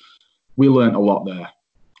training we learned a lot there.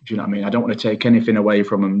 Do you know what I mean? I don't want to take anything away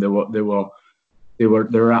from them. They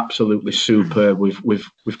were absolutely superb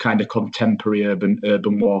with kind of contemporary urban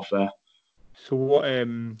warfare. So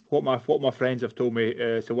what my friends have told me.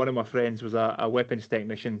 So one of my friends was a weapons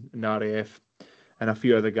technician in the RAF, and a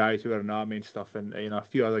few other guys who are in the army and stuff, and a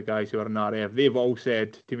few other guys who are in the RAF. They've all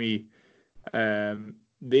said to me,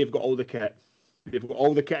 they've got all the kit. They've got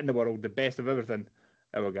all the kit in the world, the best of everything.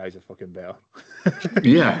 Our guys are fucking better.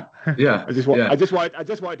 Yeah. I just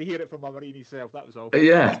wanted to hear it from my Marine himself. That was all.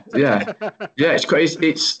 Yeah.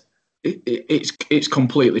 It's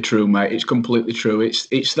completely true, mate. It's completely true.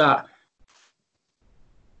 It's that.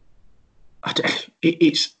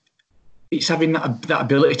 It's having that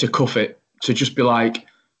ability to cuff it, to just be like,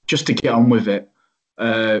 just to get on with it.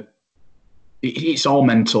 It's all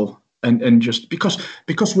mental, and just because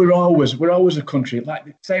we're always a country, like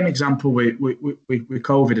the same example with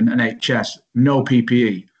COVID and NHS, no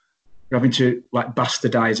PPE. You're having to like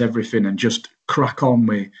bastardize everything and just crack on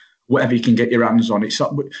with whatever you can get your hands on. It's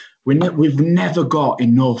we've never got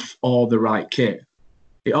enough or the right kit.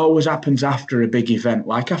 It always happens after a big event,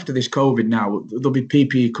 like after this COVID now, there'll be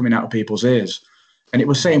PPE coming out of people's ears. And it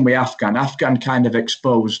was same with Afghan. Afghan kind of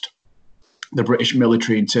exposed the British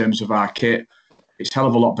military in terms of our kit. It's a hell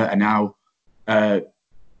of a lot better now.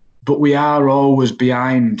 But we are always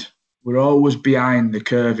behind. We're always behind the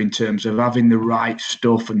curve in terms of having the right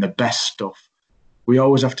stuff and the best stuff. We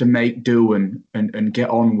always have to make do and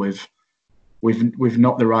get on with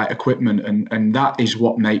not the right equipment. And that is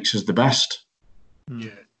what makes us the best.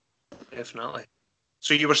 Yeah, definitely.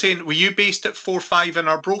 So you were saying, were you based at 4-5 in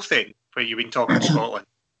Arbroath then, where you've been talking Scotland?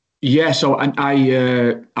 Yeah, so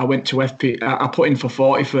I went to FP. I put in for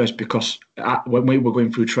 40 first because when we were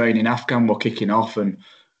going through training, Afghan were kicking off, and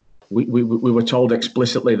we were told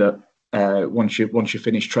explicitly that once you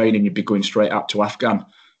finish training, you'd be going straight up to Afghan,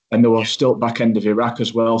 and there was still back end of Iraq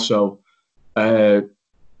as well. So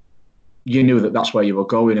you knew that's where you were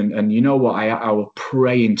going, and you know what? I was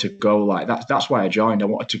praying to go like that. That's why I joined. I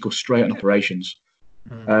wanted to go straight on operations.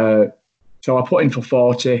 So I put in for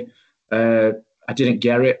 40. I didn't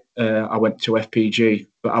get it. I went to FPG,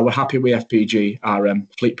 but I was happy with FPG RM,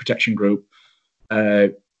 Fleet Protection Group.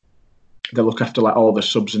 They look after like all the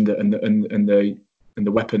subs and the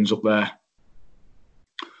weapons up there.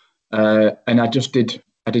 And I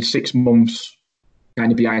did 6 months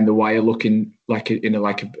kind of behind the wire, looking like a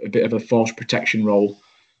bit of a force protection role.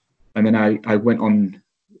 And then I went on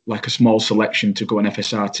like a small selection to go on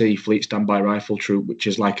FSRT, Fleet Standby Rifle Troop, which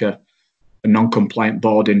is like a non-compliant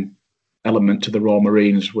boarding element to the Royal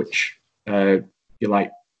Marines, which you're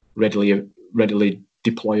like readily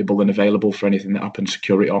deployable and available for anything that happens,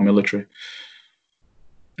 security or military.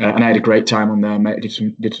 And I had a great time on there, mate. Did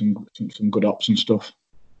some good ops and stuff.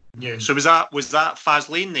 Yeah. So was that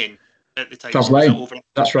Faslane then at the time? Faslane.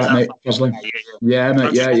 That's right, mate. Faslane. Yeah,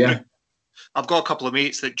 mate. Yeah. I've got a couple of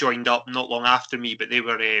mates that joined up not long after me, but they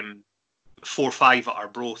were 4-5 at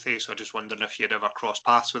Arbroath, so I just wondering if you'd ever cross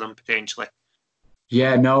paths with them potentially.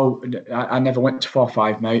 Yeah, no, I never went to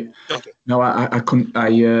 4-5, mate. Okay. No, I couldn't. I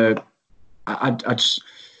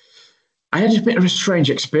had a bit of a strange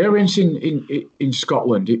experience in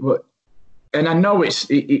Scotland. And I know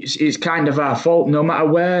it's kind of our fault. No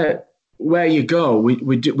matter where you go,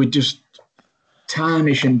 we just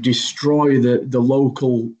tarnish and destroy the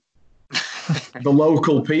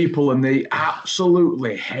local people, and they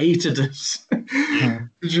absolutely hated us. Do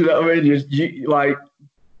you know what I mean?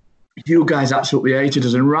 You guys absolutely hated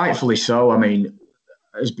us, and rightfully so. I mean,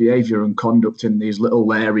 as behaviour and conduct in these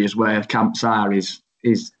little areas where camps are is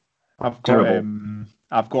terrible.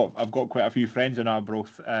 I've got quite a few friends in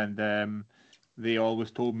Arbroath, and they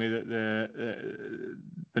always told me that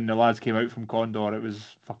when the lads came out from Condor, it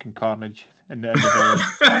was fucking carnage in the village.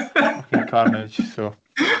 Fucking carnage. So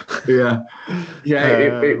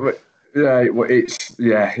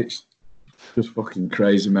it's just fucking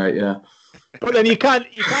crazy, mate. Yeah. But then you can't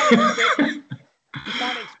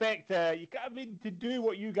expect to do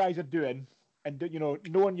what you guys are doing, and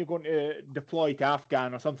knowing you're going to deploy to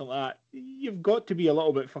Afghan or something like that. You've got to be a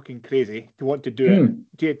little bit fucking crazy to want to do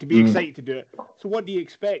it, to be excited to do it. So what do you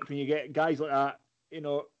expect when you get guys like that?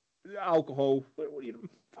 Alcohol.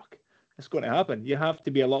 Fuck, it's going to happen. You have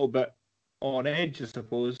to be a little bit on edge, I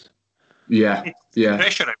suppose. Yeah.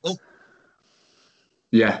 Pressure.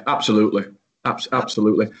 Yeah, absolutely.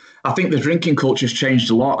 Absolutely. I think the drinking culture's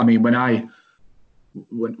changed a lot. I mean, when I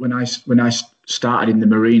started in the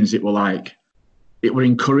Marines, it were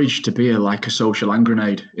encouraged to be a social hand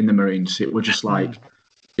grenade in the Marines. It were just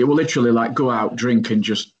it were literally go out, drink, and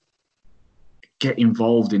just get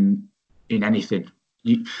involved in anything.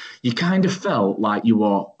 You kind of felt like you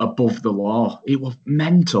were above the law. It was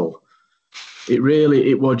mental. It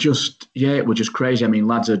was just crazy. I mean,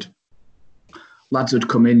 lads would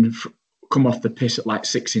come off the piss at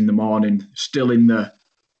 6 a.m, still in the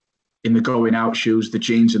going out shoes, the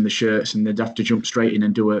jeans and the shirts, and they'd have to jump straight in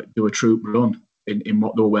and do a troop run in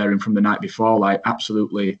what they were wearing from the night before,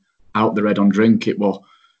 absolutely out the red on drink. It was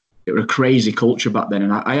a crazy culture back then,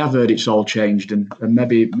 and I have heard it's all changed, and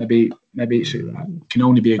maybe it can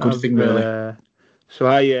only be a good thing, really. So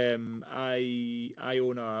I own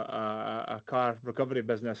a car recovery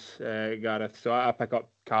business, Gareth. So I pick up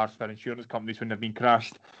cars for insurance companies when they've been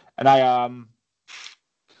crashed, and I am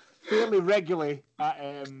fairly regularly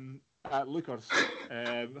at Lookers,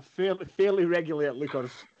 fairly regularly at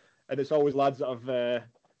Lookers, and it's always lads that have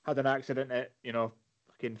had an accident at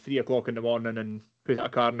fucking 3 o'clock in the morning and put a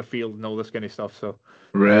car in the field and all this kind of stuff. So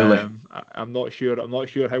really, I'm not sure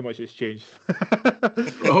how much it's changed.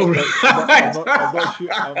 Oh, right. I'm not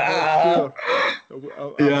sure. I'm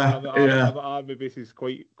at army bases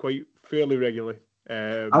quite fairly regularly.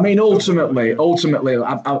 I mean, ultimately,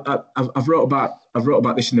 I've wrote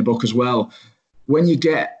about this in the book as well. When you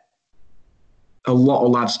get a lot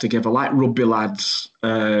of lads together, like rugby lads,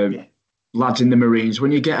 lads in the Marines,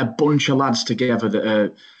 when you get a bunch of lads together that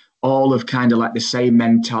are all of kind of the same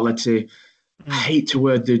mentality. I hate to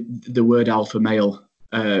word the word alpha male,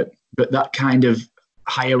 but that kind of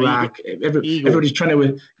hierarchy. Everybody's trying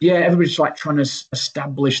to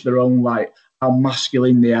establish their own how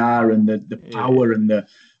masculine they are and the power and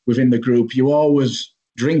within the group.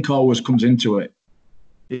 Drink always comes into it.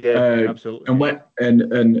 Yeah, absolutely. And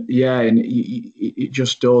it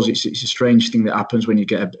just does. It's a strange thing that happens when you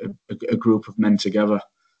get a group of men together.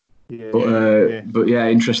 But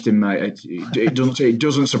interesting, mate. It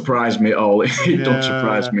doesn't surprise me at all. It doesn't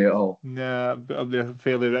surprise me at all. No, I'm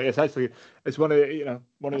fairly right. It's one of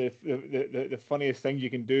the funniest things you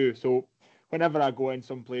can do. So whenever I go in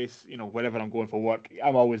someplace, wherever I'm going for work,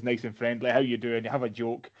 I'm always nice and friendly. How you doing? You have a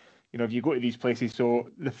joke. If you go to these places. So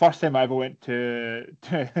the first time I ever went to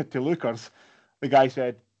Lookers, the guy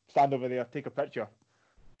said, "Stand over there, take a picture."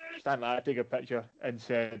 Stand like that, take a picture, and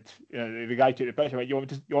said, the guy took the picture. Went, you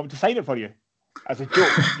want me to sign it for you? As a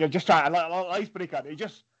joke. You're just trying a little icebreaker. He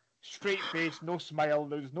just straight face, no smile.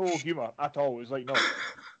 There was no humour at all. It was like, no,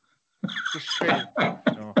 just straight.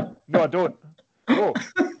 No, I don't. Oh,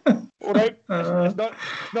 all right. It's not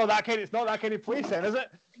that kind of place, then, is it?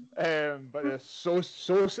 But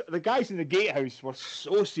the guys in the gatehouse were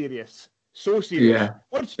so serious. So serious. Yeah.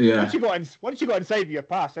 Once you got inside your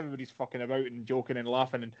pass, everybody's fucking about and joking and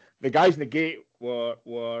laughing. And the guys in the gate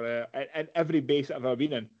were at every base that I've ever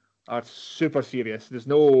been in are super serious. There's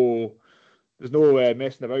no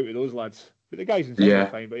messing about with those lads. But the guys inside are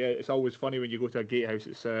fine. But it's always funny when you go to a gatehouse.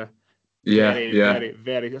 It's very,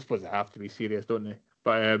 very. I suppose they have to be serious, don't they?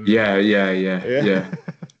 But yeah.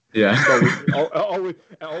 Yeah. It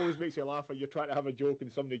always makes you laugh when you're trying to have a joke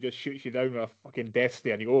and somebody just shoots you down with a fucking death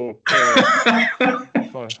stare and you go,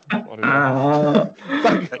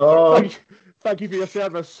 thank you for your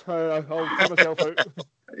service. I'll put myself out.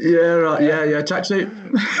 Yeah, right. Yeah. Taxi.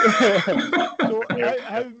 So,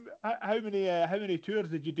 how many tours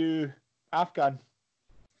did you do Afghan?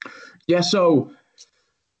 Yeah, so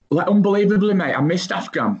unbelievably, mate, I missed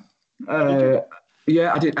Afghan.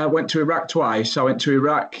 Yeah, I did. I went to Iraq twice. I went to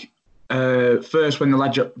Iraq first when the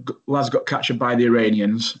lads got captured by the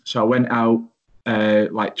Iranians. So I went out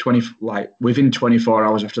within 24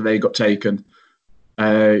 hours after they got taken,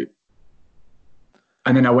 and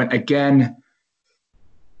then I went again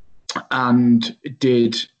and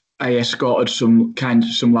I escorted some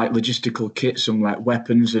logistical kit, some like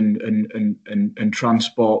weapons and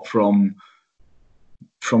transport from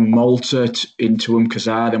Malta into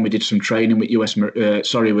Qasr. Then we did some training with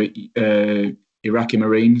Iraqi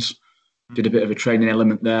Marines. Did a bit of a training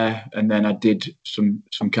element there, and then I did some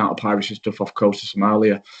counter-piracy stuff off coast of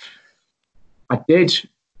Somalia. I did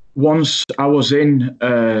once. I was in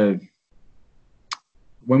when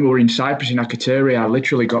we were in Cyprus in Akrotiri. I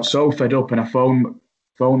literally got so fed up, and I phoned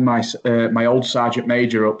my old sergeant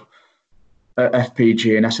major up at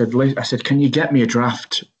FPG, and I said, can you get me a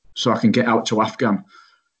draft so I can get out to Afghan?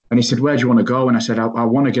 And he said, where do you want to go? And I said, I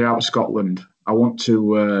want to get out of Scotland. I want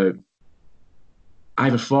to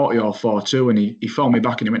either 40 or 42. And he phoned me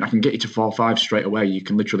back and he went, I can get you to 45 straight away. You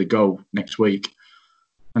can literally go next week.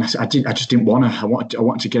 And I said, I just didn't want to. I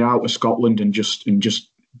wanted to get out of Scotland and just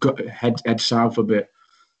go head south a bit.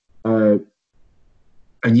 And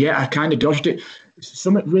yeah, I kind of dodged it. It's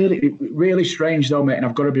something really, really strange though, mate. And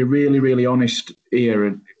I've got to be really, really honest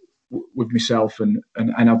here with myself. And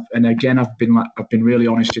again, I've been really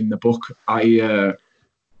honest in the book.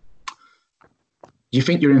 You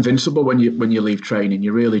think you're invincible when you leave training.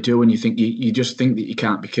 You really do, and you just think that you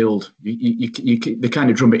can't be killed. They kind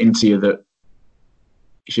of drum it into you that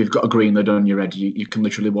if you've got a green lid on your head, you can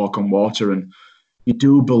literally walk on water, and you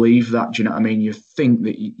do believe that. Do you know what I mean? You think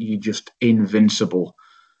that you're just invincible,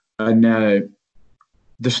 and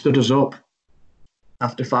they stood us up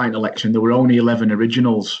after final election. There were only 11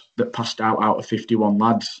 originals that passed out of 51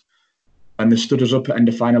 lads, and they stood us up at end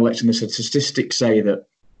of final election. They said statistics say that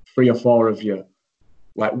 3 or 4 of you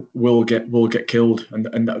will get killed,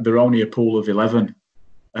 and they're only a pool of 11,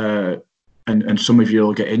 and some of you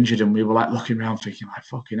will get injured. And we were like looking around thinking like,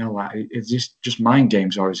 fucking hell, like, is this just mind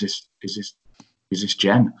games or is this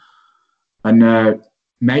Jen? And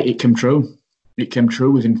mate, it came true. It came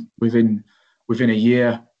true within a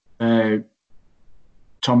year.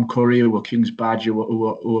 Tom Curry, who were King's Badge, who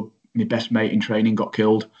were my best mate in training, got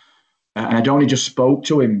killed. And I'd only just spoke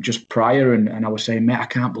to him just prior, and I was saying, mate, I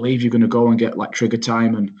can't believe you're going to go and get like trigger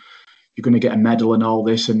time and you're going to get a medal and all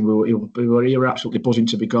this. And we were absolutely buzzing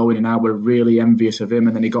to be going, and I were really envious of him.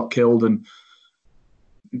 And then he got killed, and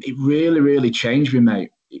it really, really changed me,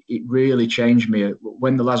 mate. It really changed me.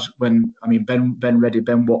 When Ben Reddy,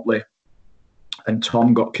 Ben Watley, and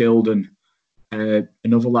Tom got killed, and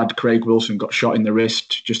another lad, Craig Wilson, got shot in the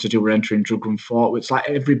wrist just as they were entering Drug Run 4. It's like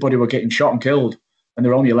everybody were getting shot and killed. And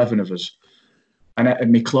there were only 11 of us.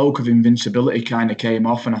 And my cloak of invincibility kind of came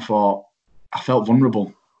off, and I felt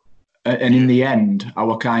vulnerable. And in the end, I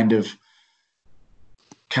was kind of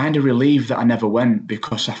relieved that I never went,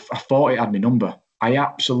 because I thought it had my number. I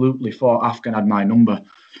absolutely thought Afghan had my number.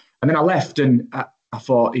 And then I left, and I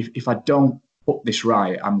thought, if I don't put this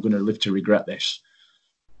right, I'm going to live to regret this.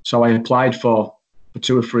 So I applied for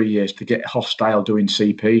 2 or 3 years to get hostile doing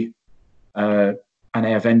CP. And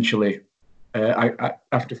I eventually...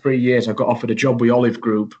 after 3 years, I got offered a job with Olive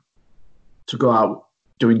Group to go out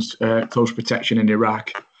doing close protection in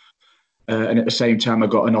Iraq, and at the same time, I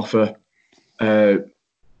got an offer to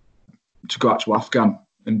go out to Afghan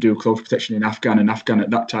and do close protection in Afghan. And Afghan at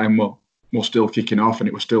that time were still kicking off, and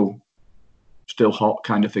it was still hot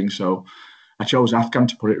kind of thing. So I chose Afghan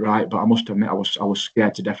to put it right. But I must admit, I was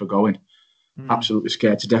scared to death of going, absolutely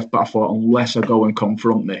scared to death. But I thought, unless I go and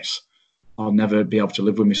confront this, I'll never be able to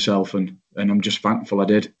live with myself, and I'm just thankful I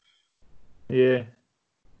did. Yeah,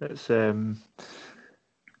 it's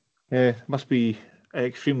must be an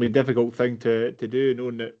extremely difficult thing to do,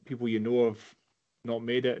 knowing that people you know have not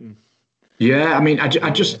made it. And yeah, I mean, I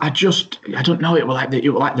don't know. It was like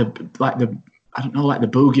the I don't know, like the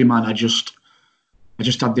boogeyman. I just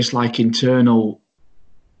had this like internal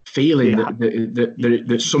feeling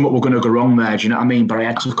that something were going to go wrong there. Do you know what I mean? But I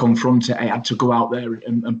had to confront it. I had to go out there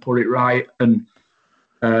and put it right. And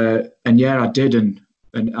yeah, I did. And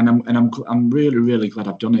I'm really, really glad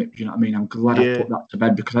I've done it. Do you know what I mean? I'm glad I put that to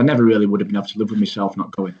bed, because I never really would have been able to live with myself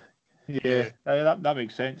not going. Yeah, that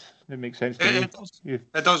makes sense. It makes sense to me.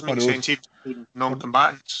 It does make sense. Even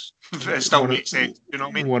non-combatants, it still makes sense. You know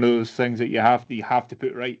what I mean? One of those things that you have to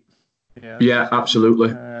put right. Yeah, absolutely.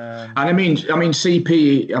 And I mean,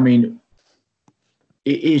 CP. I mean,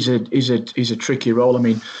 it is a tricky role. I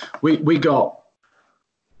mean, we got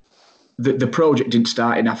the project didn't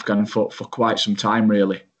start in Afghan for quite some time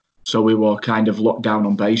really. So we were kind of locked down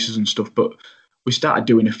on bases and stuff, but we started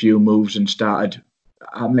doing a few moves and started.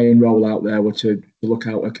 Our main role out there was to look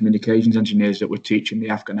out at communications engineers that were teaching the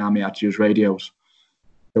Afghan army how to use radios.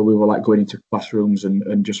 So we were like going into classrooms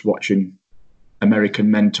and just watching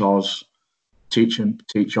American mentors teach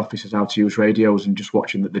officers how to use radios and just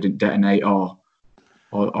watching that they didn't detonate or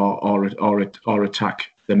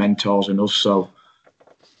attack the mentors and us. So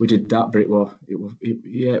we did that, but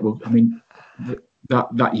I mean,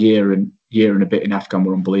 that year and a bit in Afghan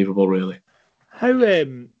were unbelievable, really.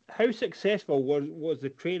 How successful was the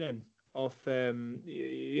training of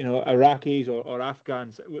Iraqis or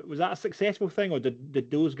Afghans? Was that a successful thing, or did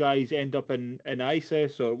those guys end up in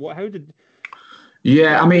ISIS, or what? How did?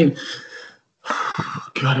 Yeah, I mean,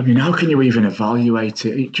 God, I mean, how can you even evaluate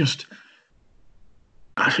it? It just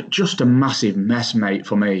a massive mess, mate,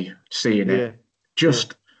 for me seeing it.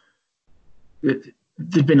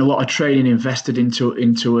 There'd been a lot of training invested into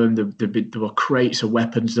them. There were crates of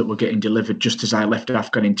weapons that were getting delivered just as I left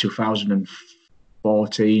Afghan in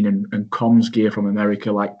 2014, and comms gear from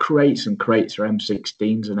America, like crates and crates of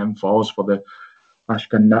M16s and M4s for the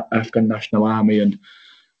Afghan National Army, and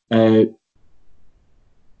they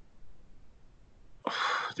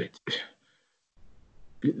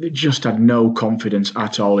just had no confidence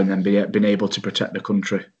at all in them being able to protect the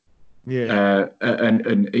country. Yeah,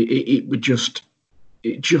 and it was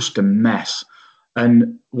just a mess.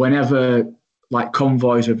 And whenever like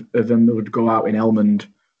convoys of them that would go out in Helmand,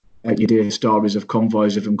 like you'd hear stories of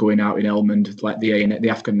convoys of them going out in Helmand, like the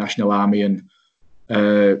Afghan National Army, and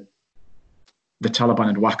the Taliban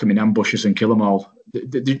would whack them in ambushes and kill them all. The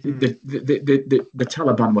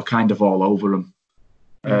Taliban were kind of all over them.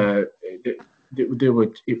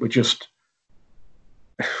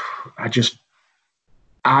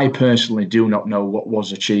 I personally do not know what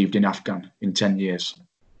was achieved in Afghan in 10 years.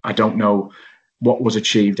 I don't know what was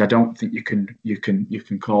achieved. I don't think you can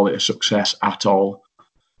call it a success at all.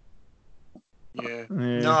 Yeah.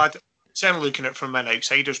 No, certainly looking at it from an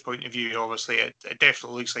outsider's point of view, obviously, it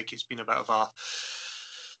definitely looks like it's been a bit of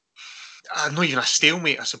not even a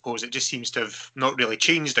stalemate, I suppose. It just seems to have not really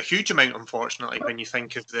changed a huge amount, unfortunately, when you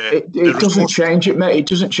think of It doesn't change it, mate. It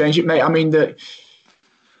doesn't change it, mate. I mean,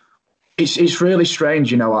 it's really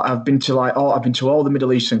strange, you know. I've been to all the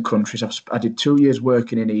Middle Eastern countries. I did 2 years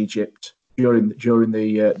working in Egypt during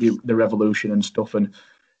the revolution and stuff. And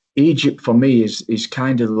Egypt for me is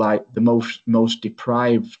kind of like the most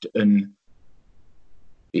deprived, and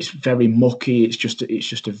it's very mucky. It's just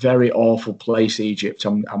a very awful place, Egypt.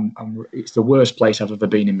 It's the worst place I've ever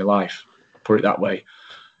been in my life. Put it that way.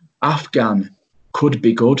 Afghan could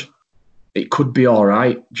be good. It could be all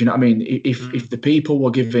right. Do you know what I mean? If the people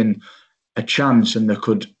were given a chance and they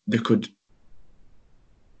could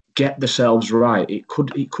get themselves right, it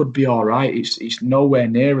could be all right. It's nowhere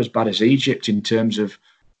near as bad as Egypt in terms of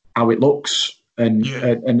how it looks, and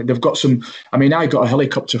they've got some. I mean, I got a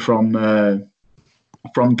helicopter from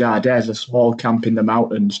Gardez, a small camp in the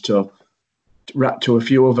mountains, to a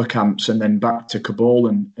few other camps, and then back to Kabul,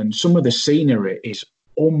 and some of the scenery is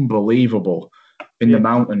unbelievable in the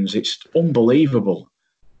mountains. It's unbelievable.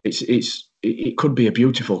 It could be a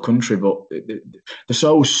beautiful country, but they're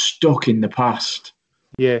so stuck in the past,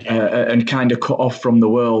 and kind of cut off from the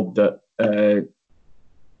world that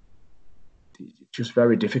it's just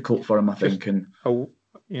very difficult for them, I think. And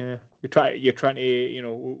you're trying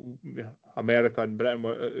to, America and Britain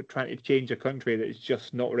were trying to change a country that is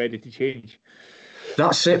just not ready to change.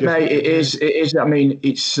 That's it, mate. It is. I mean,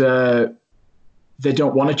 it's they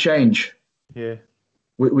don't want to change. Yeah.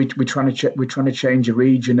 We're trying to change a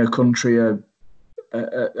region, a country, a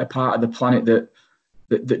part of the planet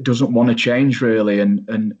that doesn't want to change, really.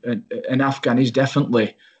 And Afghan is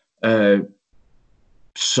definitely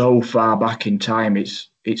so far back in time. It's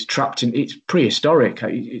trapped in. It's prehistoric.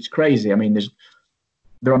 It's crazy. I mean,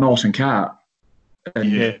 they're on horse and cart,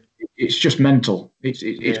 and it's just mental.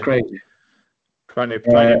 It's crazy. Trying to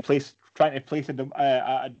place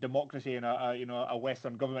a democracy and a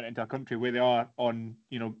Western government into a country where they are on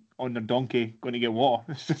their donkey going to get water.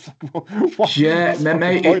 It's just like, what? Yeah,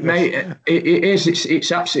 mate. It is.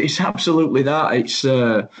 It's absolutely that. It's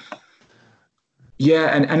and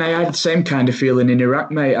I had the same kind of feeling in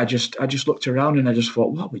Iraq, mate. I just looked around and I just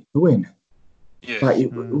thought, what are we doing? Yeah. Like,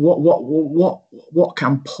 what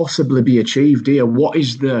can possibly be achieved here? What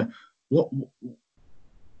is what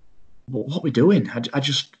are we doing? I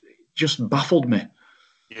just baffled me.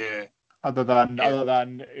 Yeah. Other than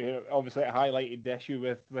obviously it highlighted the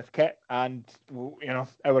issue with kit, and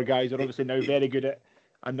our guys are obviously now very good at,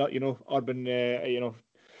 and not urban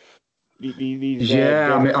these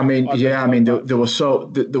Yeah, I mean, there was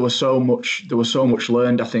so much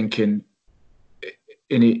learned, I think, in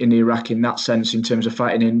Iraq in that sense, in terms of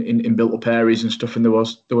fighting in built up areas and stuff, and there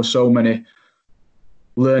were so many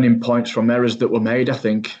learning points from errors that were made. I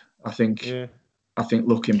think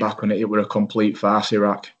looking back on it, it were a complete farce,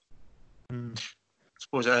 Iraq. I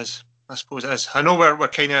suppose it is. I know we're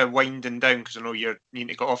kind of winding down because I know you're needing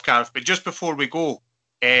to get off, Gareth. But just before we go,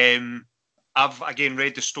 I've again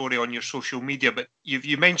read the story on your social media, but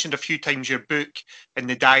you mentioned a few times your book and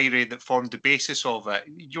the diary that formed the basis of it.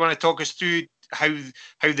 Do you want to talk us through how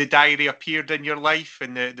the diary appeared in your life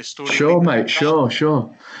and the story? Sure, mate. Sure.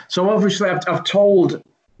 So obviously, I've told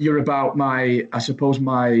you about my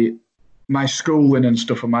schooling and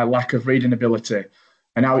stuff and my lack of reading ability,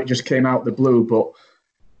 and how it just came out the blue. But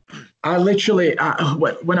I literally,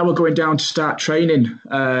 when I was going down to start training,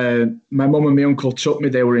 my mum and my uncle took me.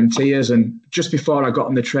 They were in tears, and just before I got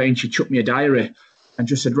on the train, she took me a diary and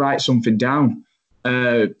just said, "Write something down,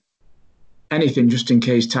 anything, just in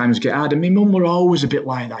case times get hard." And my mum were always a bit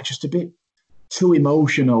like that, just a bit too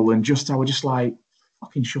emotional, and I was just like,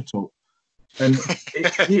 "Fucking shut up." And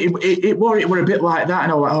it were a bit like that,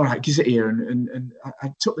 and I was like, "All right, give it here." And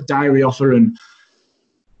I took the diary off her and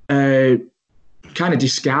kind of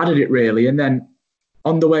discarded it, really. And then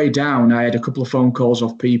on the way down, I had a couple of phone calls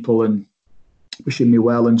off people and wishing me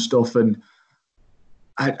well and stuff. And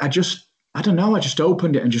I just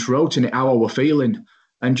opened it and just wrote in it how I was feeling.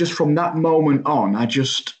 And just from that moment on, I've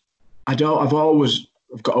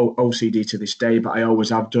got OCD to this day, but I always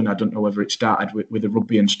have done. I don't know whether it started with the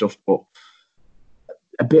rugby and stuff, but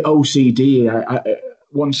a bit OCD.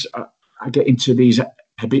 Once I get into these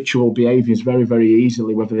habitual behaviours very, very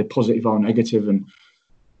easily, whether they're positive or negative, and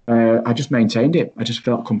I just maintained it. I just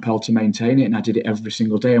felt compelled to maintain it, and I did it every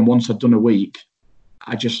single day. And once I'd done a week,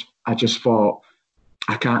 I just thought,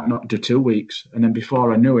 I can't not do 2 weeks. And then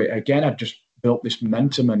before I knew it, again, I just built this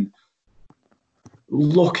momentum. And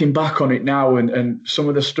looking back on it now, and some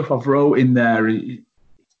of the stuff I've wrote in there, it's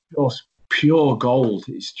just pure gold.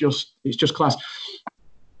 It's just class.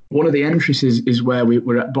 One of the entries is where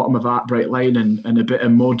we're at bottom of Heartbreak Lane, and a bit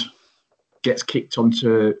of mud gets kicked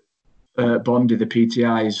onto Bondi, the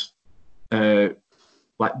PTIs,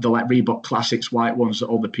 like Reebok Classics white ones that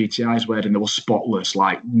all the PTIs wear, and they were spotless,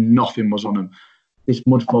 like nothing was on them. This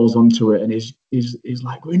mud falls onto it, and he's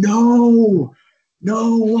like, no,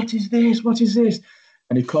 what is this?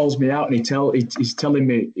 And he calls me out, and he's telling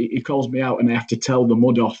me, he calls me out, and I have to tell the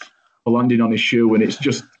mud off for landing on his shoe, and it's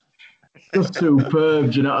just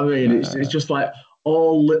superb. Do you know what I mean? It's just like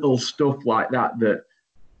all little stuff like that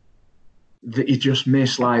you just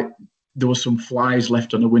miss. Like, there were some flies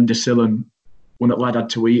left on the windowsill, and one that lad had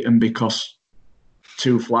to eat them because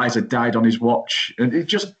 2 flies had died on his watch. And it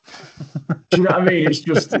just, do you know what I mean? It's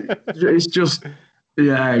just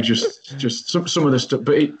some of the stuff.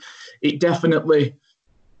 But it definitely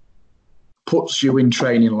puts you in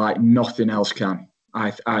training like nothing else can.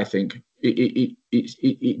 I think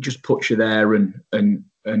it just puts you there, and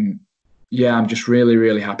yeah, I'm just really,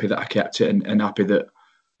 really happy that I kept it, and happy that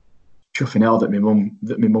chuffing hell that my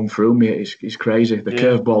mum threw me. It's crazy. The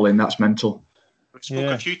curveball that's mental. We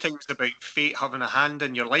spoke a few times about fate having a hand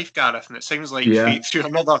in your life, Gareth, and it sounds like fate threw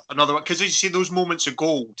another one. Because as you say, those moments of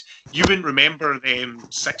gold, you wouldn't remember them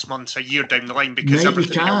 6 months, a year down the line, because you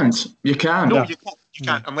can't. You can't. No, you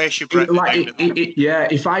can't unless you've written it down. Yeah,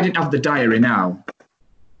 if I didn't have the diary now,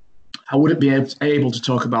 I wouldn't be able to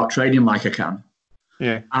talk about training like I can.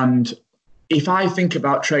 Yeah. And if I think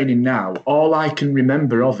about training now, all I can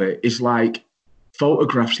remember of it is like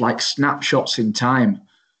photographs, like snapshots in time.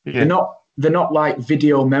 Yeah. They're not like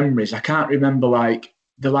video memories. I can't remember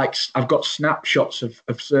I've got snapshots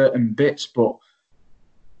of certain bits, but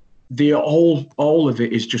all of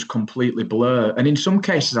it is just completely blur. And in some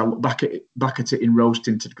cases, I look back at it in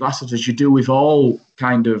rose-tinted glasses, as you do with all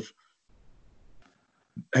kind of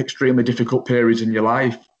extremely difficult periods in your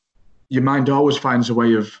life. Your mind always finds a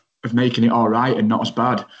way of making it all right and not as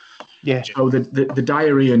bad. Yeah. So the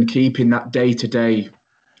diary and keeping that day-to-day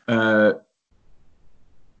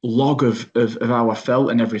log of how I felt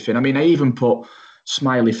and everything. I mean, I even put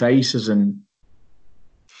smiley faces and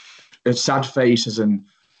sad faces and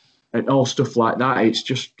all stuff like that. It's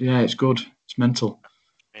just, it's good. It's mental.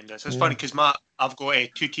 Tremendous. It's funny because I've got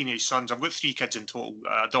 2 teenage sons. I've got 3 kids in total,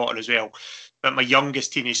 a daughter as well. But my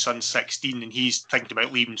youngest teenage son's 16, and he's thinking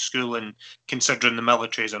about leaving school and considering the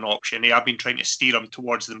military as an option. I've been trying to steer him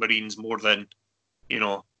towards the Marines more than,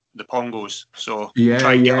 the Pongos. So yeah. So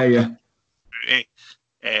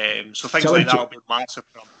things like that will be massive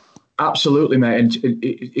for him. Absolutely, mate. And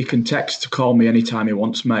he can text to call me anytime he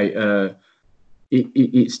wants, mate.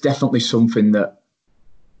 It's definitely something that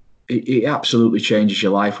it absolutely changes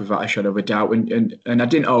your life without a shadow of a doubt. And I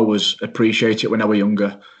didn't always appreciate it when I was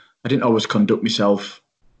younger. I didn't always conduct myself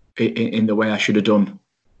in the way I should have done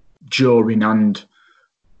during and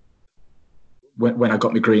when I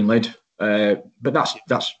got my green lid. But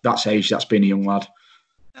that's age. That's being a young lad.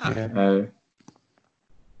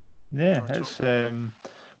 It's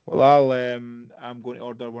well, I'm going to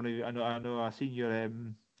order one of you. I know. I seen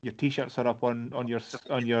your T-shirts are up on your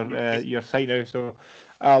site now, so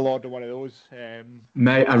I'll order one of those.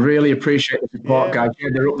 Mate, I really appreciate the support, guys. Yeah,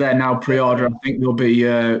 they're up there now, pre-order. I think they'll be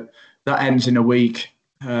that ends in a week,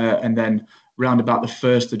 and then round about the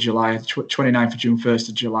 1st of July, 29th of June, 1st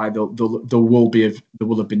of July, they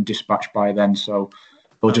will have been dispatched by then. So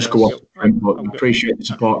they'll just go off. But I appreciate the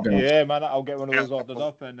support, guys. Yeah, man, I'll get one of those ordered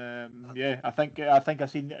up, and I think I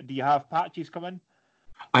seen. Do you have patches coming?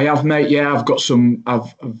 I have, mate. Yeah, I've got some.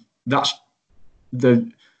 That's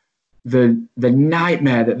the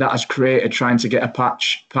nightmare that has created trying to get a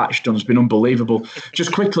patch done has been unbelievable.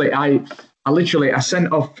 Just quickly, I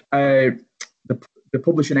sent off the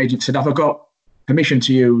publishing agent said, have I got permission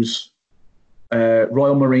to use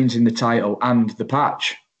Royal Marines in the title and the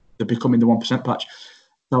patch, the Becoming the 1% patch?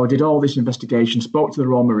 So I did all this investigation, spoke to the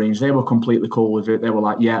Royal Marines. They were completely cool with it. They were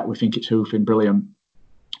like, yeah, we think it's hoofing, brilliant.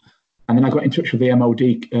 And then I got in touch with the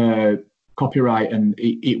MOD copyright, and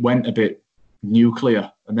it went a bit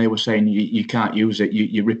nuclear. And they were saying, you can't use it,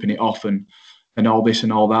 you're ripping it off and all this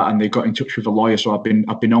and all that. And they got in touch with a lawyer. So I've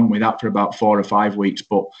been on with that for about 4 or 5 weeks.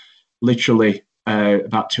 But literally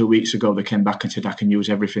about 2 weeks ago, they came back and said, I can use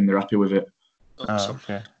everything. They're happy with it.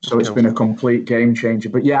 Okay. So it's been a complete game changer.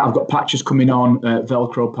 But yeah, I've got patches coming on,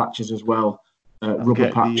 Velcro patches as well,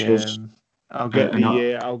 rubber patches. I'll get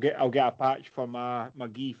a patch for my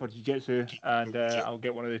gi for jiu-jitsu, and I'll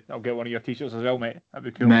get one of your t-shirts as well, mate.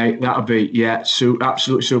 That'd be cool. Mate, that'll be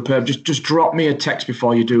absolutely superb. Just drop me a text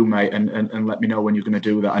before you do, mate, and let me know when you're going to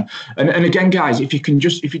do that. And again, guys, if you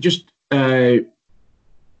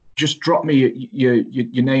just drop me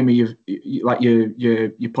your name of your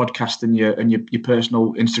podcast and your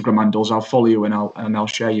personal Instagram handles. I'll follow you and I'll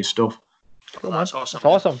share your stuff. Cool, that's awesome.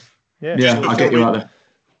 That's awesome. Yeah, I'll get you out there.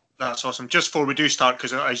 That's awesome. Just before we do start,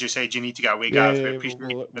 because as you said, you need to get away, Gareth.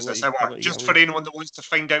 Just for anyone that wants to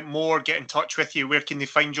find out more, get in touch with you, where can they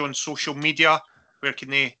find you on social media? Where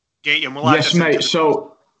can they get you? Yes, mate.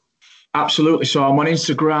 So, absolutely. So I'm on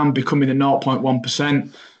Instagram, Becoming the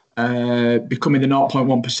 0.1%. Becoming the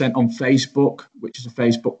 0.1% on Facebook, which is a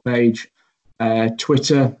Facebook page.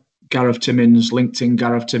 Twitter, Gareth Timmins. LinkedIn,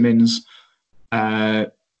 Gareth Timmins.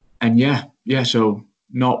 And yeah. So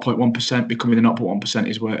 0.1%, Becoming the 0.1%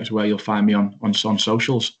 is where you'll find me on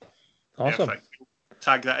socials. Awesome. Perfect.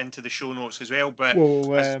 Tag that into the show notes as well. But we'll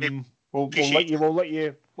let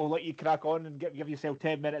you crack on and give yourself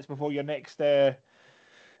 10 minutes before your next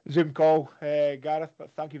Zoom call, Gareth.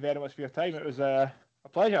 But thank you very much for your time. It was a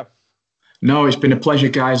pleasure. No, it's been a pleasure,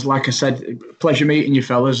 guys. Like I said, pleasure meeting you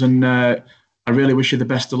fellas, and I really wish you the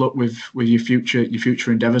best of luck with your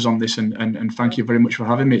future endeavours on this. And thank you very much for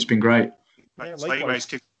having me. It's been great. Yeah, likewise.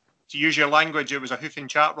 To use your language, it was a hoofing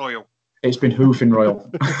chat, Royal. It's been hoofing, Royal.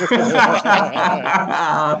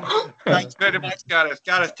 Thanks very much, Gareth.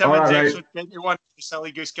 Gareth Timmins, episode 21 of the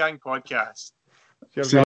Silly Goose Gang podcast. Cheers,